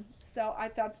bathroom. So I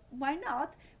thought, why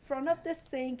not? Front of the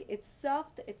sink, it's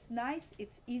soft, it's nice,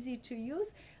 it's easy to use.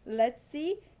 Let's see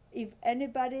if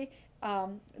anybody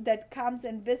that comes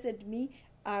and visit me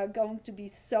are going to be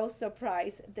so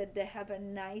surprised that they have a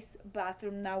nice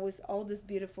bathroom now with all these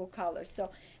beautiful colors.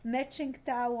 So matching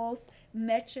towels,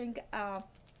 matching a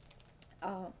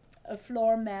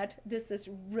floor mat. This is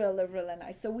really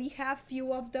nice. So we have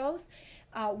few of those.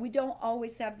 We don't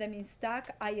always have them in stock.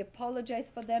 I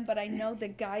apologize for them, but I know the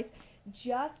guys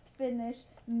just finished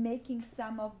making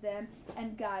some of them.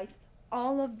 And guys,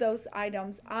 all of those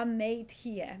items are made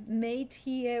here.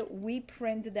 We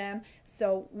print them.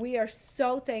 So we are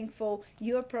so thankful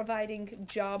you're providing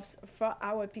jobs for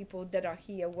our people that are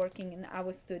here working in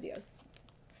our studios.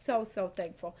 So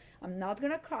thankful. I'm not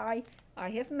gonna cry. I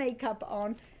have makeup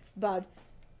on, but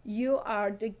you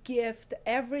are the gift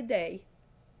every day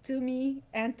to me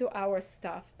and to our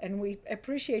staff, and we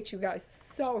appreciate you guys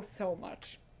so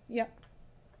much. Yeah.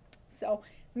 So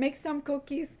make some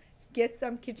cookies, get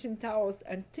some kitchen towels,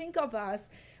 and think of us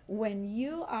when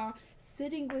you are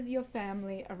sitting with your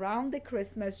family around the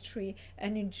Christmas tree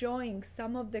and enjoying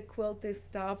some of the quilted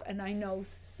stuff. And I know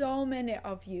so many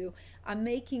of you are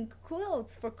making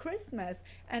quilts for Christmas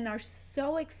and are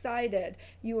so excited.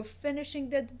 You are finishing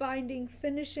that binding,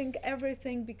 finishing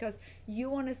everything because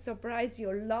you want to surprise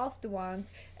your loved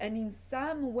ones. And in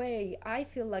some way, I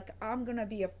feel like I'm gonna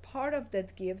be a part of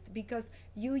that gift because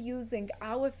you using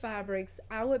our fabrics,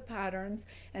 our patterns,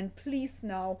 and please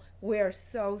know we're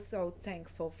so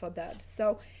thankful for that.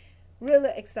 So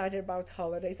really excited about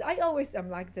holidays. I always am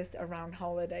like this around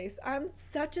holidays. I'm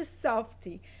such a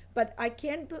softie, but I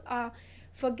can't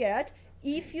forget,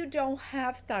 if you don't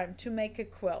have time to make a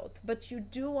quilt, but you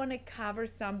do want to cover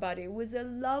somebody with a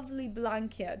lovely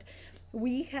blanket,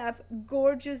 we have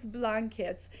gorgeous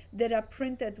blankets that are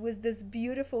printed with this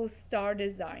beautiful star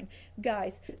design.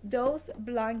 Guys, those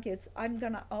blankets, I'm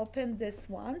gonna open this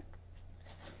one,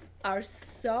 are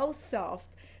so soft,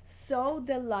 so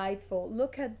delightful.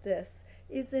 Look at this.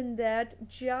 Isn't that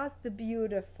just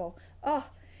beautiful? Oh,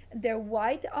 they're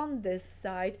white on this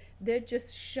side. They're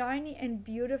just shiny and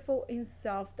beautiful and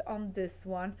soft on this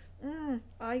one.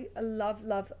 I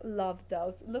love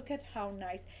those. Look at how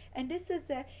nice. And this is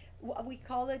we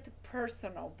call it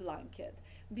personal blanket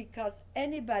because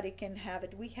anybody can have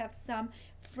it. We have some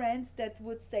friends that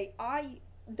would say, I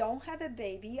don't have a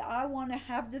baby, I want to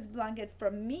have this blanket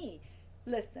from me.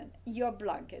 Listen, your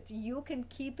blanket, you can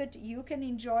keep it, you can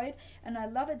enjoy it. And I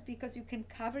love it because you can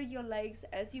cover your legs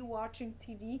as you're watching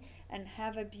TV and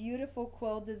have a beautiful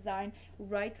quilt design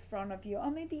right in front of you.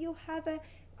 Or maybe you have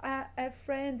a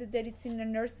friend that it's in a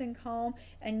nursing home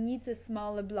and needs a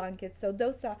smaller blanket. So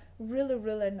those are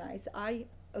really nice. I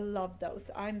love those.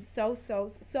 I'm so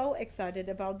excited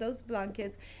about those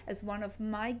blankets as one of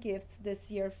my gifts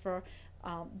this year for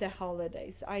the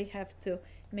holidays. I have to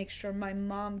make sure my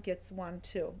mom gets one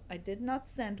too. I did not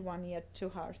send one yet to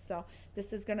her, so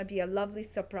this is gonna be a lovely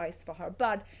surprise for her.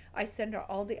 But I sent her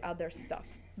all the other stuff.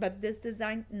 But this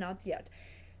design, not yet.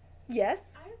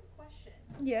 Yes? I have a question.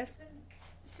 Yes.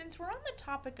 Since we're on the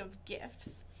topic of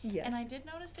gifts, Yes. and I did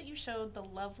notice that you showed the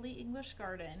lovely English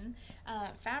Garden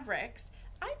fabrics,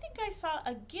 I think I saw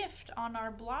a gift on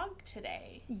our blog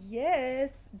today.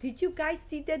 Yes. Did you guys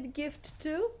see that gift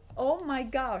too? Oh my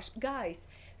gosh, guys.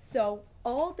 So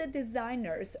all the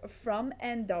designers from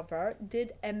Andover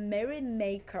did a Merry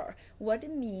Maker. What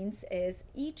it means is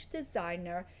each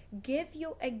designer give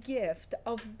you a gift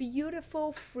of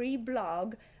beautiful free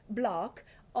block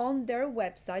on their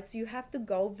websites. You have to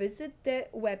go visit the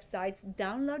websites,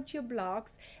 download your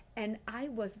blocks, and I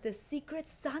was the secret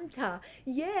Santa.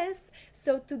 Yes.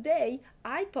 So today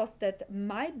I posted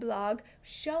my blog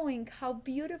showing how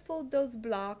beautiful those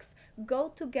blocks go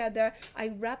together. I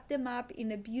wrapped them up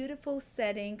in a beautiful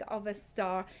setting of a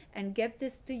star and gave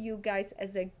this to you guys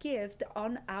as a gift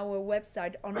on our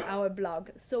website, on our blog.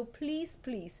 So please,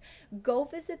 please go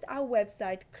visit our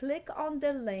website, click on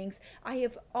the links. I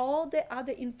have all the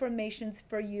other informations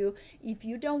for you. If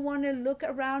you don't want to look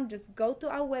around, just go to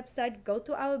our website, go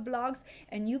to our blogs,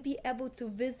 and you'll be able to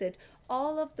visit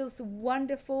all of those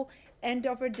wonderful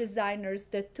Andover designers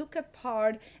that took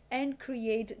apart and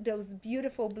create those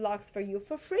beautiful blocks for you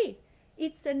for free.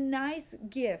 It's a nice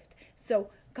gift. So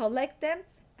collect them,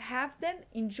 have them,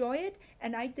 enjoy it.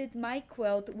 And I did my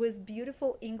quilt with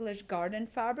beautiful English garden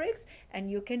fabrics, and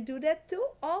you can do that too.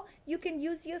 Or you can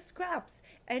use your scraps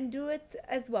and do it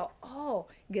as well. Oh,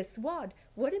 guess what?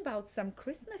 What about some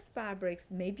Christmas fabrics?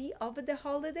 Maybe over the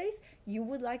holidays you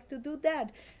would like to do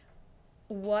that.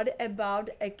 What about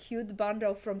a cute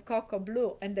bundle from Cocoa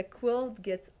Blue, and the quilt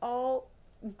gets all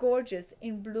gorgeous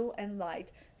in blue and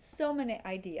light? So many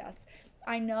ideas.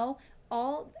 I know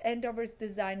all Andover's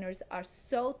designers are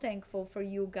so thankful for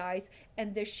you guys,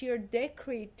 and they share their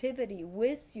creativity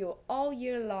with you all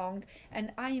year long,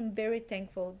 and I am very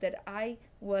thankful that I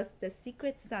was the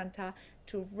secret Santa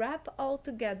to wrap all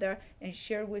together and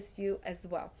share with you as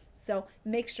well. So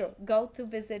make sure go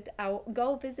visit our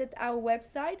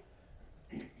website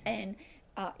and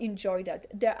enjoy that.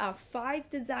 There are 5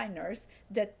 designers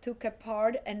that took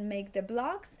apart and make the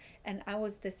blocks, and I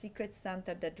was the secret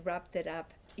Santa that wrapped it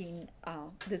up in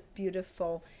this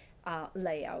beautiful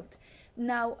layout.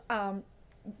 Now,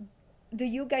 do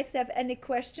you guys have any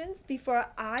questions before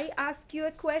I ask you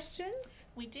a questions?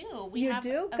 We do. Go we ahead.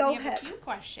 have a few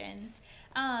questions.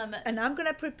 And I'm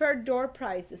gonna prepare door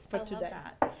prizes for today.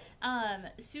 Love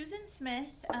that. Susan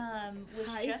Smith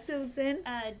Hi, Susan.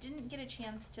 Didn't get a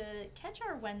chance to catch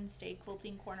our Wednesday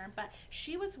quilting corner, but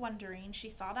she was wondering, she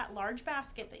saw that large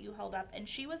basket that you held up, and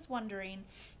she was wondering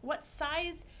what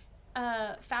size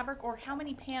fabric or how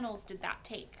many panels did that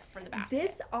take for the basket?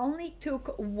 This only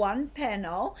took 1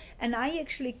 panel, and I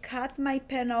actually cut my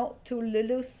panel to a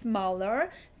little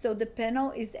smaller. So the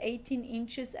panel is 18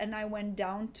 inches and I went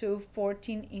down to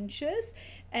 14 inches.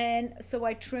 And so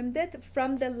I trimmed it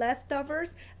from the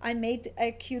leftovers. I made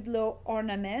a cute little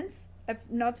ornaments.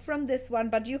 Not from this one,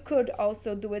 but you could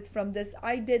also do it from this.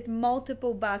 I did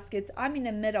multiple baskets. I'm in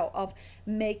the middle of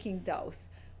making those,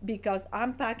 because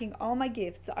I'm packing all my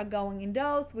gifts are going in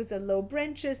those with the low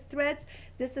branches, threads.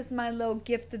 This is my little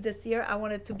gift this year. I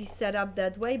want it to be set up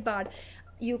that way, but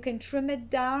you can trim it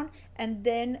down, and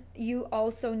then you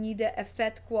also need a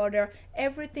fat quarter.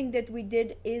 Everything that we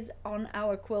did is on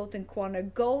our quilting corner.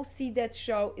 Go see that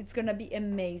show. It's gonna be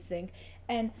amazing.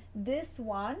 And this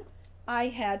one, I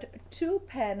had 2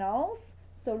 panels.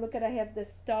 So look at, I have the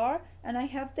star and I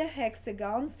have the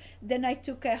hexagons. Then I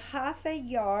took a half a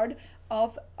yard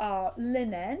of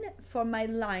linen for my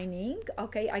lining.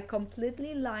 Okay, I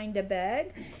completely lined the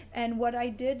bag. And what I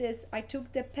did is I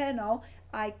took the panel,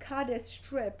 I cut a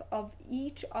strip of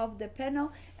each of the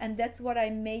panel, and that's what I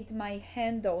made my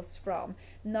handles from.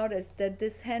 Notice that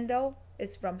this handle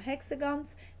is from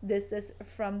hexagons, this is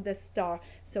from the star.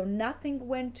 So nothing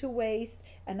went to waste,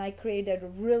 and I created a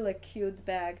really cute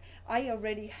bag. I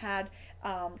already had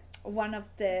one of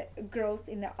the girls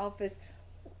in the office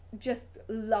just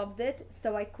loved it,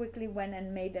 so I quickly went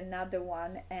and made another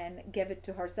one and gave it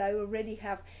to her. So I already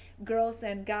have girls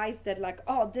and guys that like,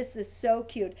 oh, this is so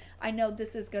cute. I know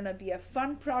this is gonna be a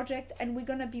fun project, and we're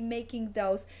gonna be making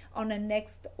those on a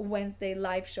next Wednesday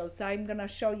live show. So I'm gonna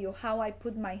show you how I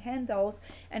put my handles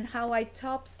and how I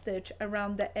top stitch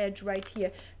around the edge right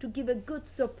here to give a good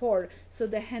support so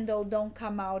the handle don't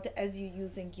come out as you're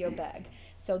using your bag.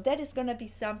 So that is going to be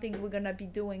something we're going to be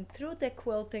doing through the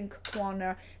quilting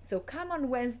corner. So come on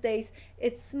Wednesdays.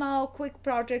 It's small, quick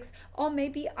projects, or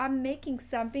maybe I'm making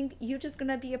something. You're just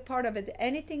going to be a part of it.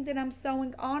 Anything that I'm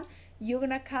sewing on, you're going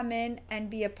to come in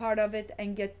and be a part of it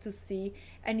and get to see.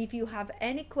 And if you have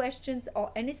any questions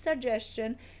or any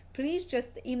suggestion, please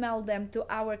just email them to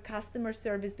our customer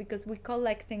service, because we're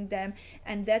collecting them,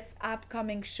 and that's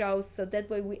upcoming shows. So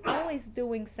that way we're always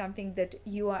doing something that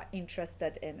you are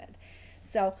interested in it.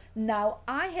 So now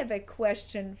I have a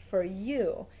question for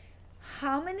you.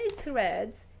 How many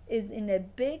threads is in a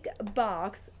big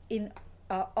box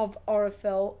of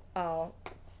Orifil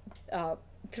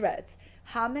threads?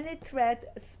 How many thread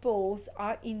spools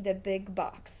are in the big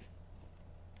box?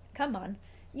 Come on,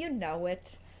 you know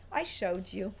it. I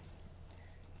showed you.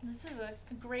 This is a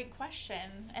great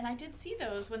question, and I did see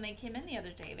those when they came in the other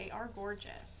day. They are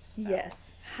gorgeous. So, Yes.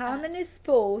 How many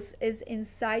spools is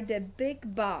inside the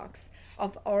big box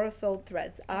of Aurifil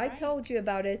threads? I right. told you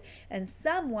about it, and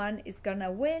someone is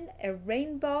gonna win a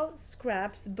Rainbow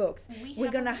Scraps books. We We're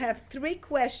have a gonna winner. have 3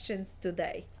 questions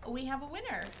today. We have a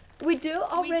winner. We do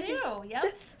already? We do, yep.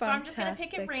 That's So I'm just going to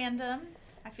pick fantastic. it random.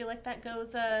 I feel like that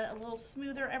goes a little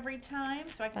smoother every time,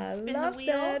 so I can I spin love the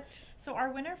wheel. that. So our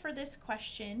winner for this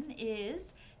question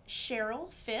is Cheryl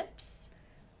Phipps,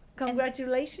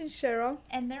 Congratulations, Cheryl.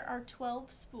 and there are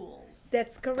 12 spools.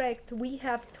 That's correct. We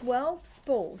have 12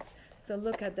 spools. So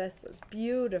look at this. It's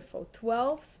beautiful.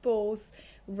 12 spools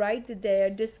right there.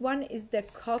 This one is the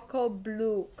Cocoa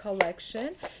Blue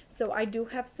collection. So I do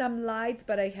have some lights,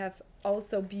 but I have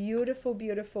also beautiful,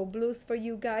 beautiful blues for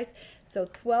you guys. So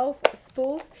 12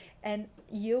 spools, and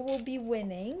you will be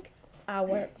winning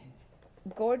our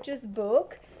gorgeous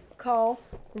book called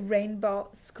Rainbow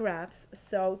Scraps.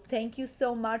 So thank you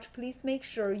so much. Please make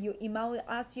sure you email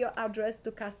us your address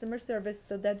to customer service,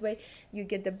 so that way you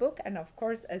get the book, and of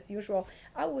course, as usual,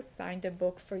 I will sign the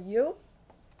book for you.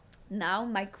 Now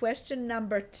my question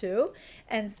number 2,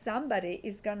 and somebody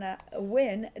is gonna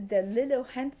win the Little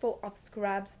Handful of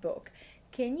Scraps book.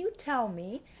 Can you tell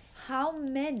me how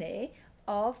many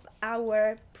of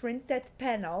our printed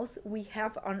panels we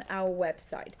have on our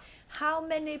website? How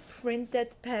many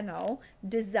printed panel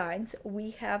designs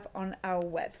we have on our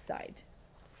website?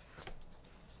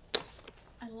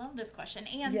 I love this question.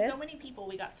 And Yes. so many people,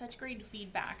 we got such great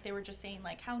feedback. They were just saying,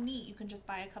 like, how neat. You can just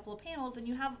buy a couple of panels and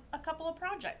you have a couple of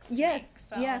projects to Yes, make.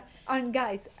 So, yeah, and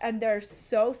guys, and they're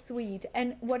so sweet.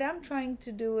 And what I'm trying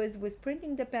to do is, with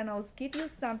printing the panels, give you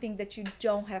something that you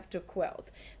don't have to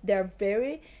quilt. They're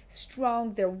very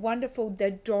strong, they're wonderful,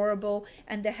 they're durable,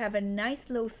 and they have a nice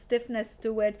little stiffness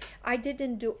to it. I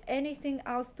didn't do anything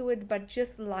else to it but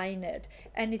just line it,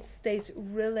 and it stays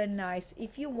really nice.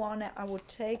 If you want it, I will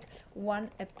take one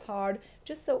apart,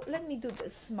 just so, let me do the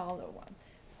smaller one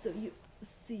so you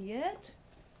see it.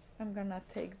 I'm gonna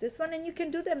take this one, and you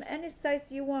can do them any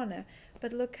size you wanna,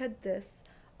 but look at this.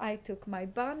 I took my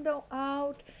bundle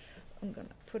out. I'm gonna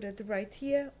put it right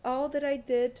here. All that I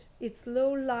did, it's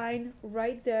low line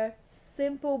right there,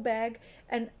 simple bag.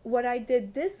 And what I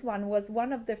did, this one was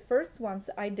one of the first ones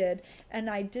I did, and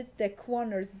I did the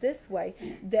corners this way.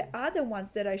 The other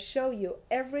ones that I show you,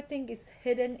 everything is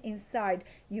hidden inside.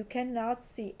 You cannot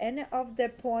see any of the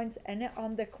points, any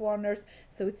on the corners,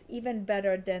 so it's even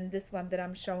better than this one that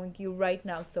I'm showing you right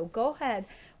now. So go ahead,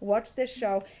 watch the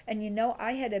show. And you know,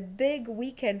 I had a big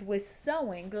weekend with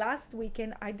sewing. Last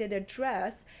weekend I did a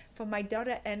dress for my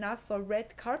daughter Anna for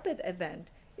red carpet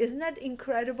event. Isn't that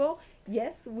incredible?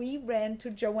 Yes, we ran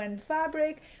to Joanne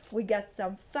Fabric, we got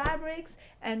some fabrics,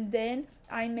 and then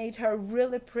I made her a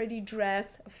really pretty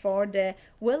dress for the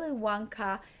Willy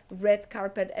Wonka red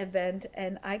carpet event,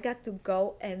 and I got to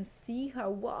go and see her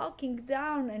walking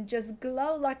down and just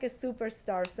glow like a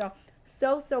superstar.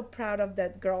 So proud of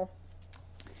that girl.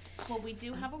 well, we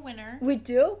do have a winner. We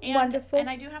do? And, Wonderful. And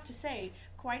I do have to say,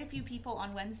 quite a few people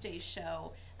on Wednesday's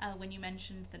show, when you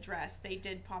mentioned the dress, they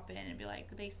did pop in and be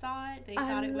like, they saw it, they I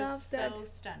thought it was love that. so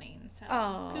stunning. So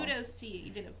Aw. kudos to you.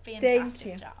 You did a Thank fantastic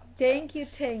you. job.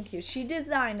 Thank you. She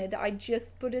designed it. I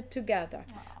just put it together.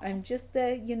 Aw. I'm just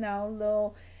a,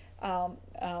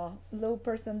 little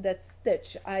person that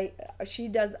stitch. She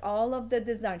does all of the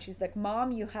design. She's like,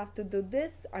 Mom, you have to do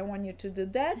this. I want you to do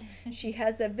that. She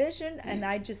has a vision, and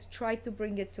I just try to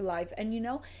bring it to life. And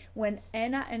when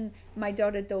Anna and my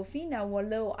daughter Delphina were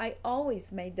little, I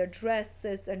always made their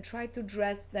dresses and try to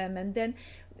dress them, and then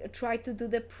try to do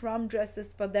the prom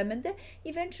dresses for them, and then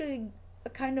eventually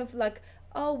kind of like,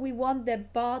 oh, we want the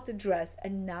bought dress.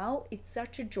 And now it's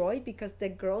such a joy because the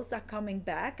girls are coming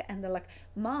back and they're like,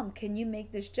 Mom, can you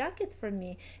make this jacket for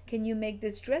me? Can you make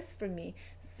this dress for me?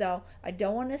 So I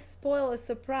don't want to spoil a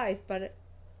surprise, but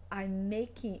I may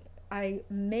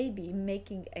be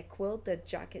making a quilted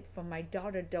jacket for my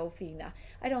daughter Delphina.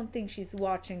 I don't think she's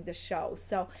watching the show,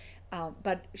 so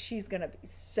but she's gonna be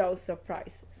so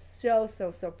surprised, so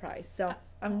surprised. So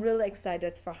I'm really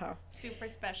excited for her. Super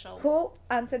special. Who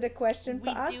answered the question for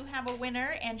We us? do have a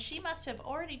winner, and she must have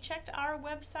already checked our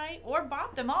website or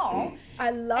bought them all. I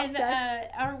love And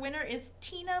that. our winner is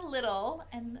Tina Little,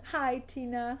 and Hi,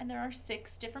 Tina. there are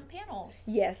 6 different panels.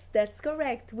 Yes, that's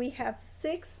correct. We have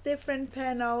 6 different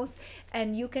panels,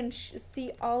 and you can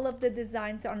see all of the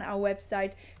designs on our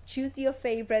website. choose your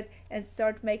favorite and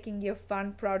start making your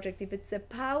fun project. If it's a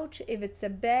pouch, if it's a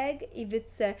bag, if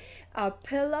it's a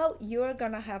pillow, you're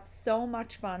gonna have so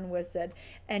much fun with it.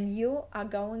 And you are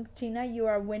going, Tina, you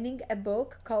are winning a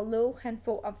book called Little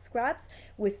Handful of Scraps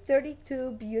with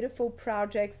 32 beautiful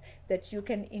projects that you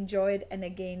can enjoy it. And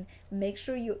again, make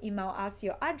sure you email us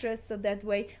your address so that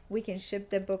way we can ship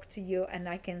the book to you and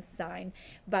I can sign.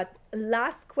 But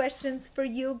last questions for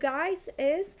you guys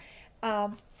is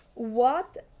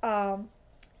what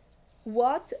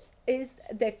is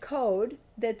the code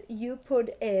that you put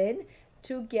in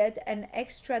to get an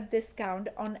extra discount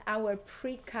on our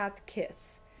pre-cut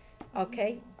kits?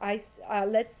 Okay,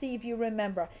 let's see if you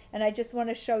remember. And I just want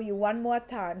to show you one more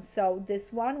time. So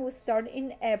this one will start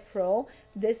in April.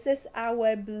 This is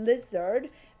our Blizzard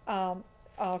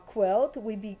quilt.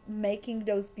 We'll be making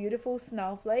those beautiful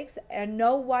snowflakes, and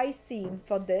no Y seam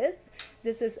for this.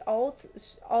 This is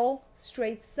all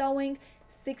straight sewing,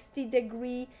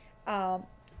 60-degree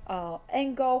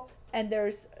angle, and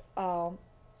there's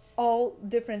all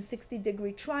different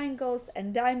 60-degree triangles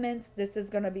and diamonds. This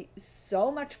is gonna be so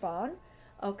much fun.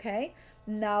 Okay,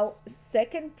 now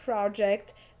second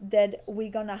project that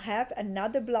we're gonna have,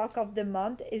 another block of the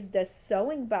month, is the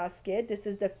sewing basket. This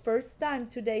is the first time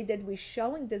today that we're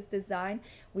showing this design.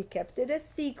 We kept it a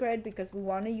secret because we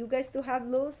wanted you guys to have a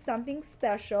little something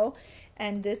special.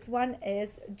 And this one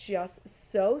is just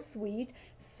so sweet.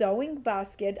 Sewing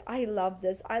basket. I love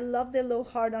this. I love the little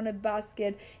heart on a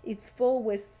basket. It's full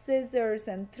with scissors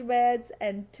and threads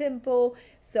and timple.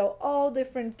 So all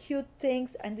different cute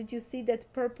things. And did you see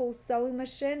that purple sewing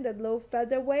machine, that little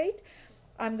featherweight?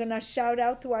 I'm gonna shout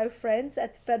out to our friends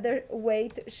at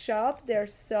Featherweight Shop. They're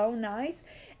so nice.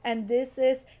 And this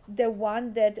is the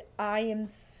one that I am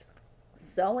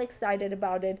so excited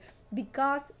about it,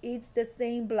 because it's the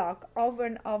same block over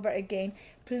and over again.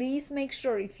 Please make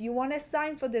sure, if you want to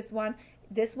sign for this one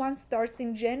starts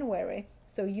in January.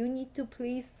 So you need to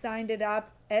please sign it up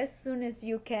as soon as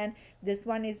you can. This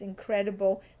one is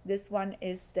incredible. This one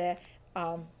is the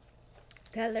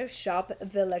Tailor Shop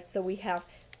Village. So we have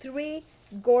 3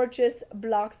 gorgeous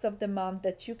blocks of the month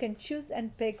that you can choose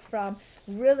and pick from.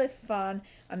 Really fun.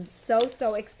 I'm so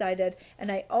excited. And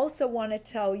I also want to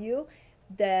tell you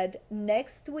that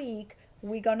next week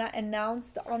we're gonna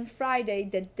announce on Friday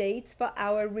the dates for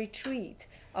our retreat.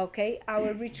 Okay,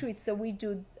 our retreat. So we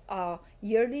do a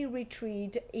yearly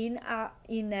retreat in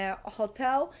a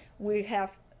hotel. We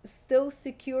have still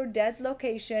secured that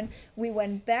location. We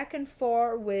went back and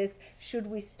forth with, should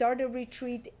we start a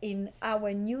retreat in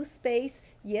our new space?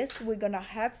 Yes, we're gonna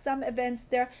have some events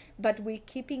there, but we're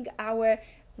keeping our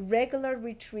regular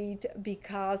retreat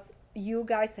because you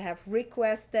guys have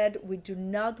requested. We do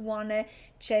not want to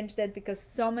change that because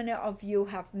so many of you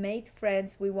have made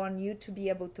friends. We want you to be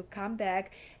able to come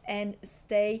back and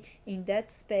stay in that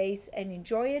space and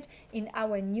enjoy it. In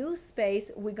our new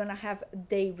space, we're gonna have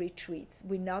day retreats.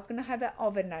 We're not gonna have an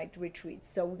overnight retreat.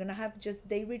 So we're gonna have just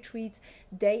day retreats,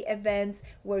 day events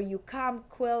where you come,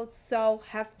 quilt, sew,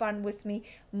 have fun with me.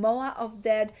 More of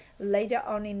that later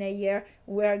on in a year.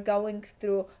 We're going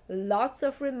through lots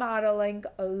of remodeling,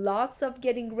 lots of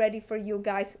getting ready for you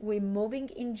guys. We're moving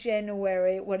in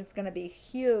January, where it's gonna be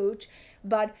huge,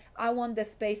 but I want the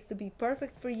space to be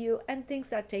perfect for you, and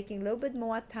things are taking a little bit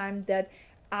more time than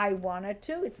I wanted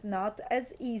to. It's not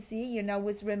as easy, you know,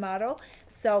 with remodel.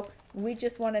 So we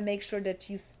just want to make sure that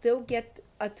you still get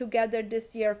together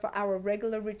this year for our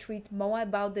regular retreat. More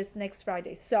about this next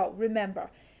Friday. So remember,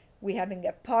 we're having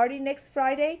a party next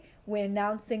Friday. We're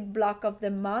announcing block of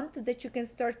the month that you can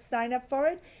start sign up for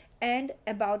it, and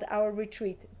about our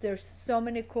retreat. There's so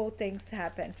many cool things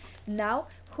happen. Now,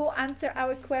 who answered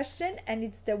our question? And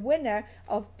it's the winner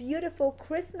of beautiful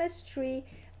Christmas tree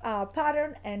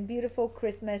pattern and beautiful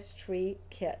Christmas tree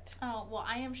kit. Oh, well,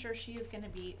 I am sure she is going to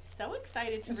be so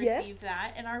excited to Yes. receive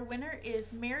that. And our winner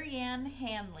is Marianne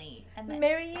Hanley. And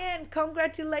Marianne,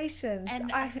 congratulations.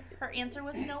 and her answer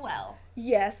was Noel.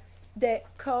 Yes, the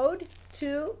code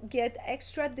to get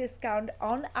extra discount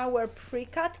on our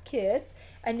pre-cut kits,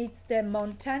 and it's the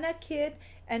Montana kit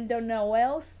and the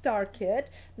Noel Star kit.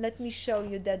 Let me show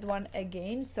you that one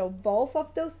again. So both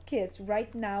of those kits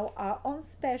right now are on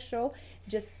special.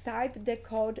 Just type the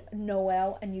code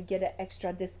Noel and you get an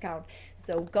extra discount.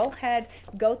 So go ahead,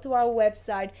 go to our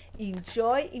website,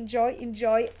 enjoy,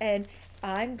 and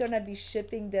I'm gonna be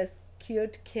shipping this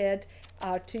cute kit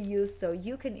to you so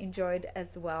you can enjoy it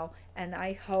as well. And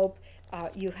I hope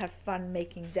you have fun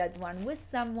making that one with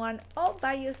someone all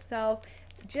by yourself.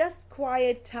 Just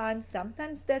quiet time,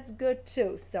 sometimes that's good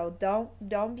too. So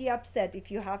don't be upset if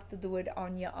you have to do it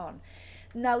on your own.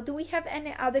 Now, do we have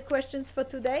any other questions for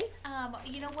today?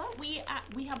 You know what? We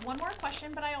have one more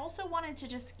question, but I also wanted to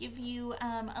just give you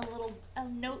a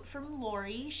note from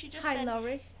Lori. She just Hi, said,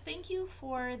 Laurie. "Thank you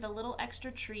for the little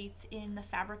extra treats in the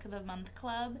Fabric of the Month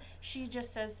Club." She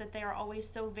just says that they are always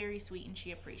so very sweet, and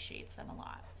she appreciates them a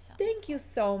lot. So Thank you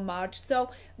so much. So,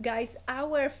 guys,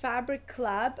 our fabric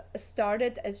club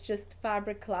started as just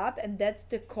fabric club, and that's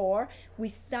the core. We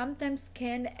sometimes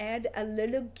can add a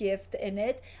little gift in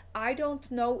it. I don't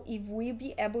know if we'll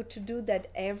be able to do that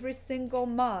every single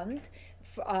month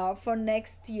for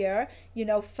next year. You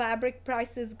know, fabric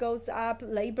prices goes up,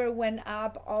 labor went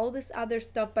up, all this other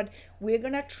stuff, but we're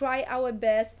gonna try our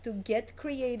best to get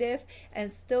creative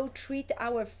and still treat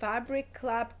our fabric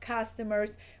club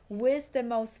customers with the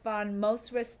most fun,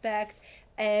 most respect,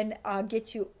 and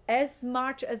get you as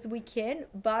much as we can.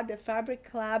 But the fabric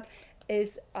club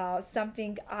is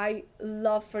something I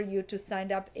love for you to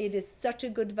sign up. It is such a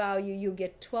good value. You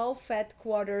get 12 fat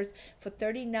quarters for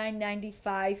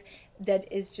 $39.95.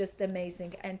 That is just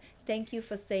amazing. And thank you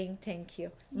for saying thank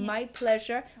you. Yeah. My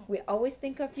pleasure. We always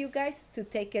think of you guys to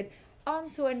take it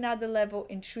on to another level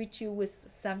and treat you with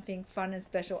something fun and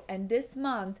special. And this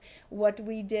month, what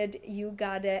we did, you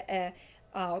got a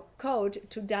code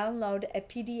to download a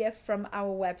PDF from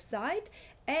our website,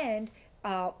 and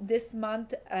this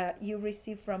month you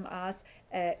receive from us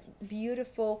a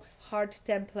beautiful heart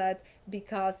template,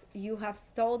 because you have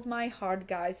stole my heart,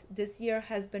 guys. This year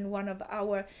has been one of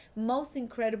our most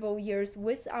incredible years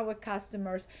with our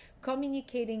customers,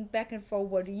 communicating back and forth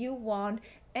what you want,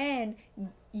 and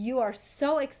you are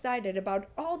so excited about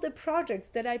all the projects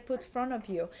that I put in front of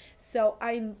you. So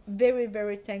I'm very,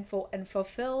 very thankful and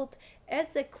fulfilled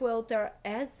as a quilter,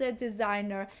 as a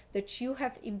designer, that you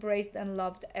have embraced and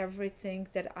loved everything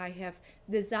that I have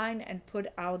designed and put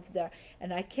out there.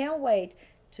 And I can't wait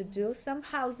to do some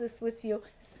houses with you.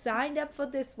 Sign up for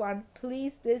this one,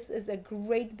 please. This is a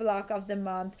great block of the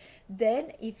month.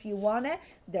 Then if you wanna,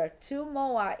 there are 2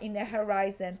 more in the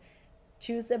horizon.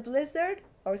 Choose a blizzard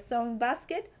or sewing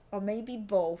basket, or maybe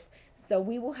both. So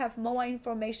we will have more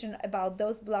information about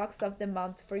those blocks of the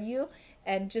month for you,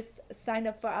 and just sign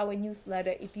up for our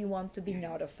newsletter if you want to be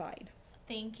notified.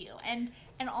 thank you.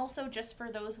 And also, just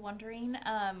for those wondering,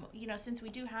 you know, since we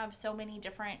do have so many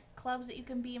different clubs that you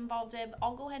can be involved in,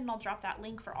 I'll go ahead and I'll drop that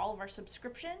link for all of our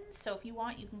subscriptions. So if you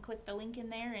want, you can click the link in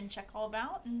there and check all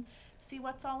about and see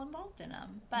what's all involved in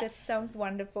them. But That sounds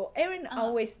wonderful. Erin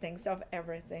always thinks of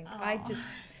everything. I Aw. just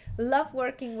love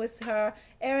working with her.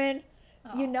 Erin,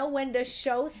 you Aw. know, when the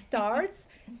show starts,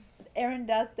 Erin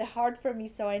does the heart for me,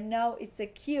 so I know it's a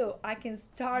cue. I can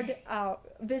start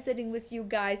visiting with you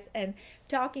guys and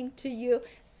talking to you.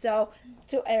 So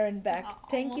to Erin Beck,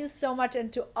 thank you so much,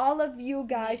 and to all of you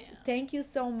guys, Yeah. thank you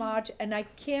so much. And I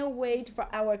can't wait for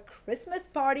our Christmas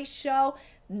party show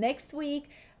next week.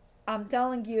 I'm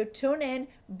telling you, tune in,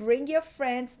 bring your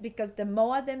friends, because the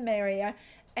more the merrier.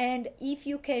 And if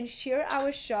you can share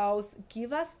our shows,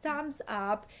 give us thumbs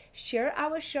up, share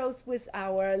our shows with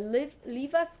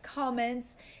leave us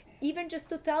comments, even just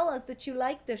to tell us that you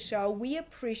like the show. We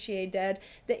appreciate that.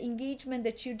 The engagement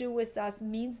that you do with us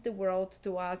means the world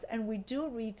to us, and we do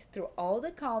read through all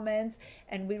the comments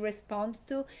and we respond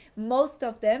to most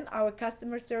of them. Our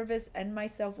customer service and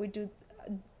myself, we do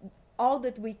all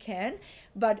that we can,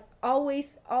 but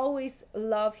always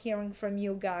love hearing from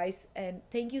you guys. And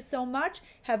thank you so much.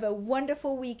 Have a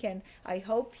wonderful weekend. I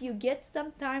hope you get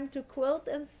some time to quilt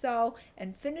and sew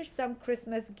and finish some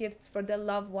Christmas gifts for the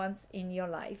loved ones in your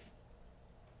life.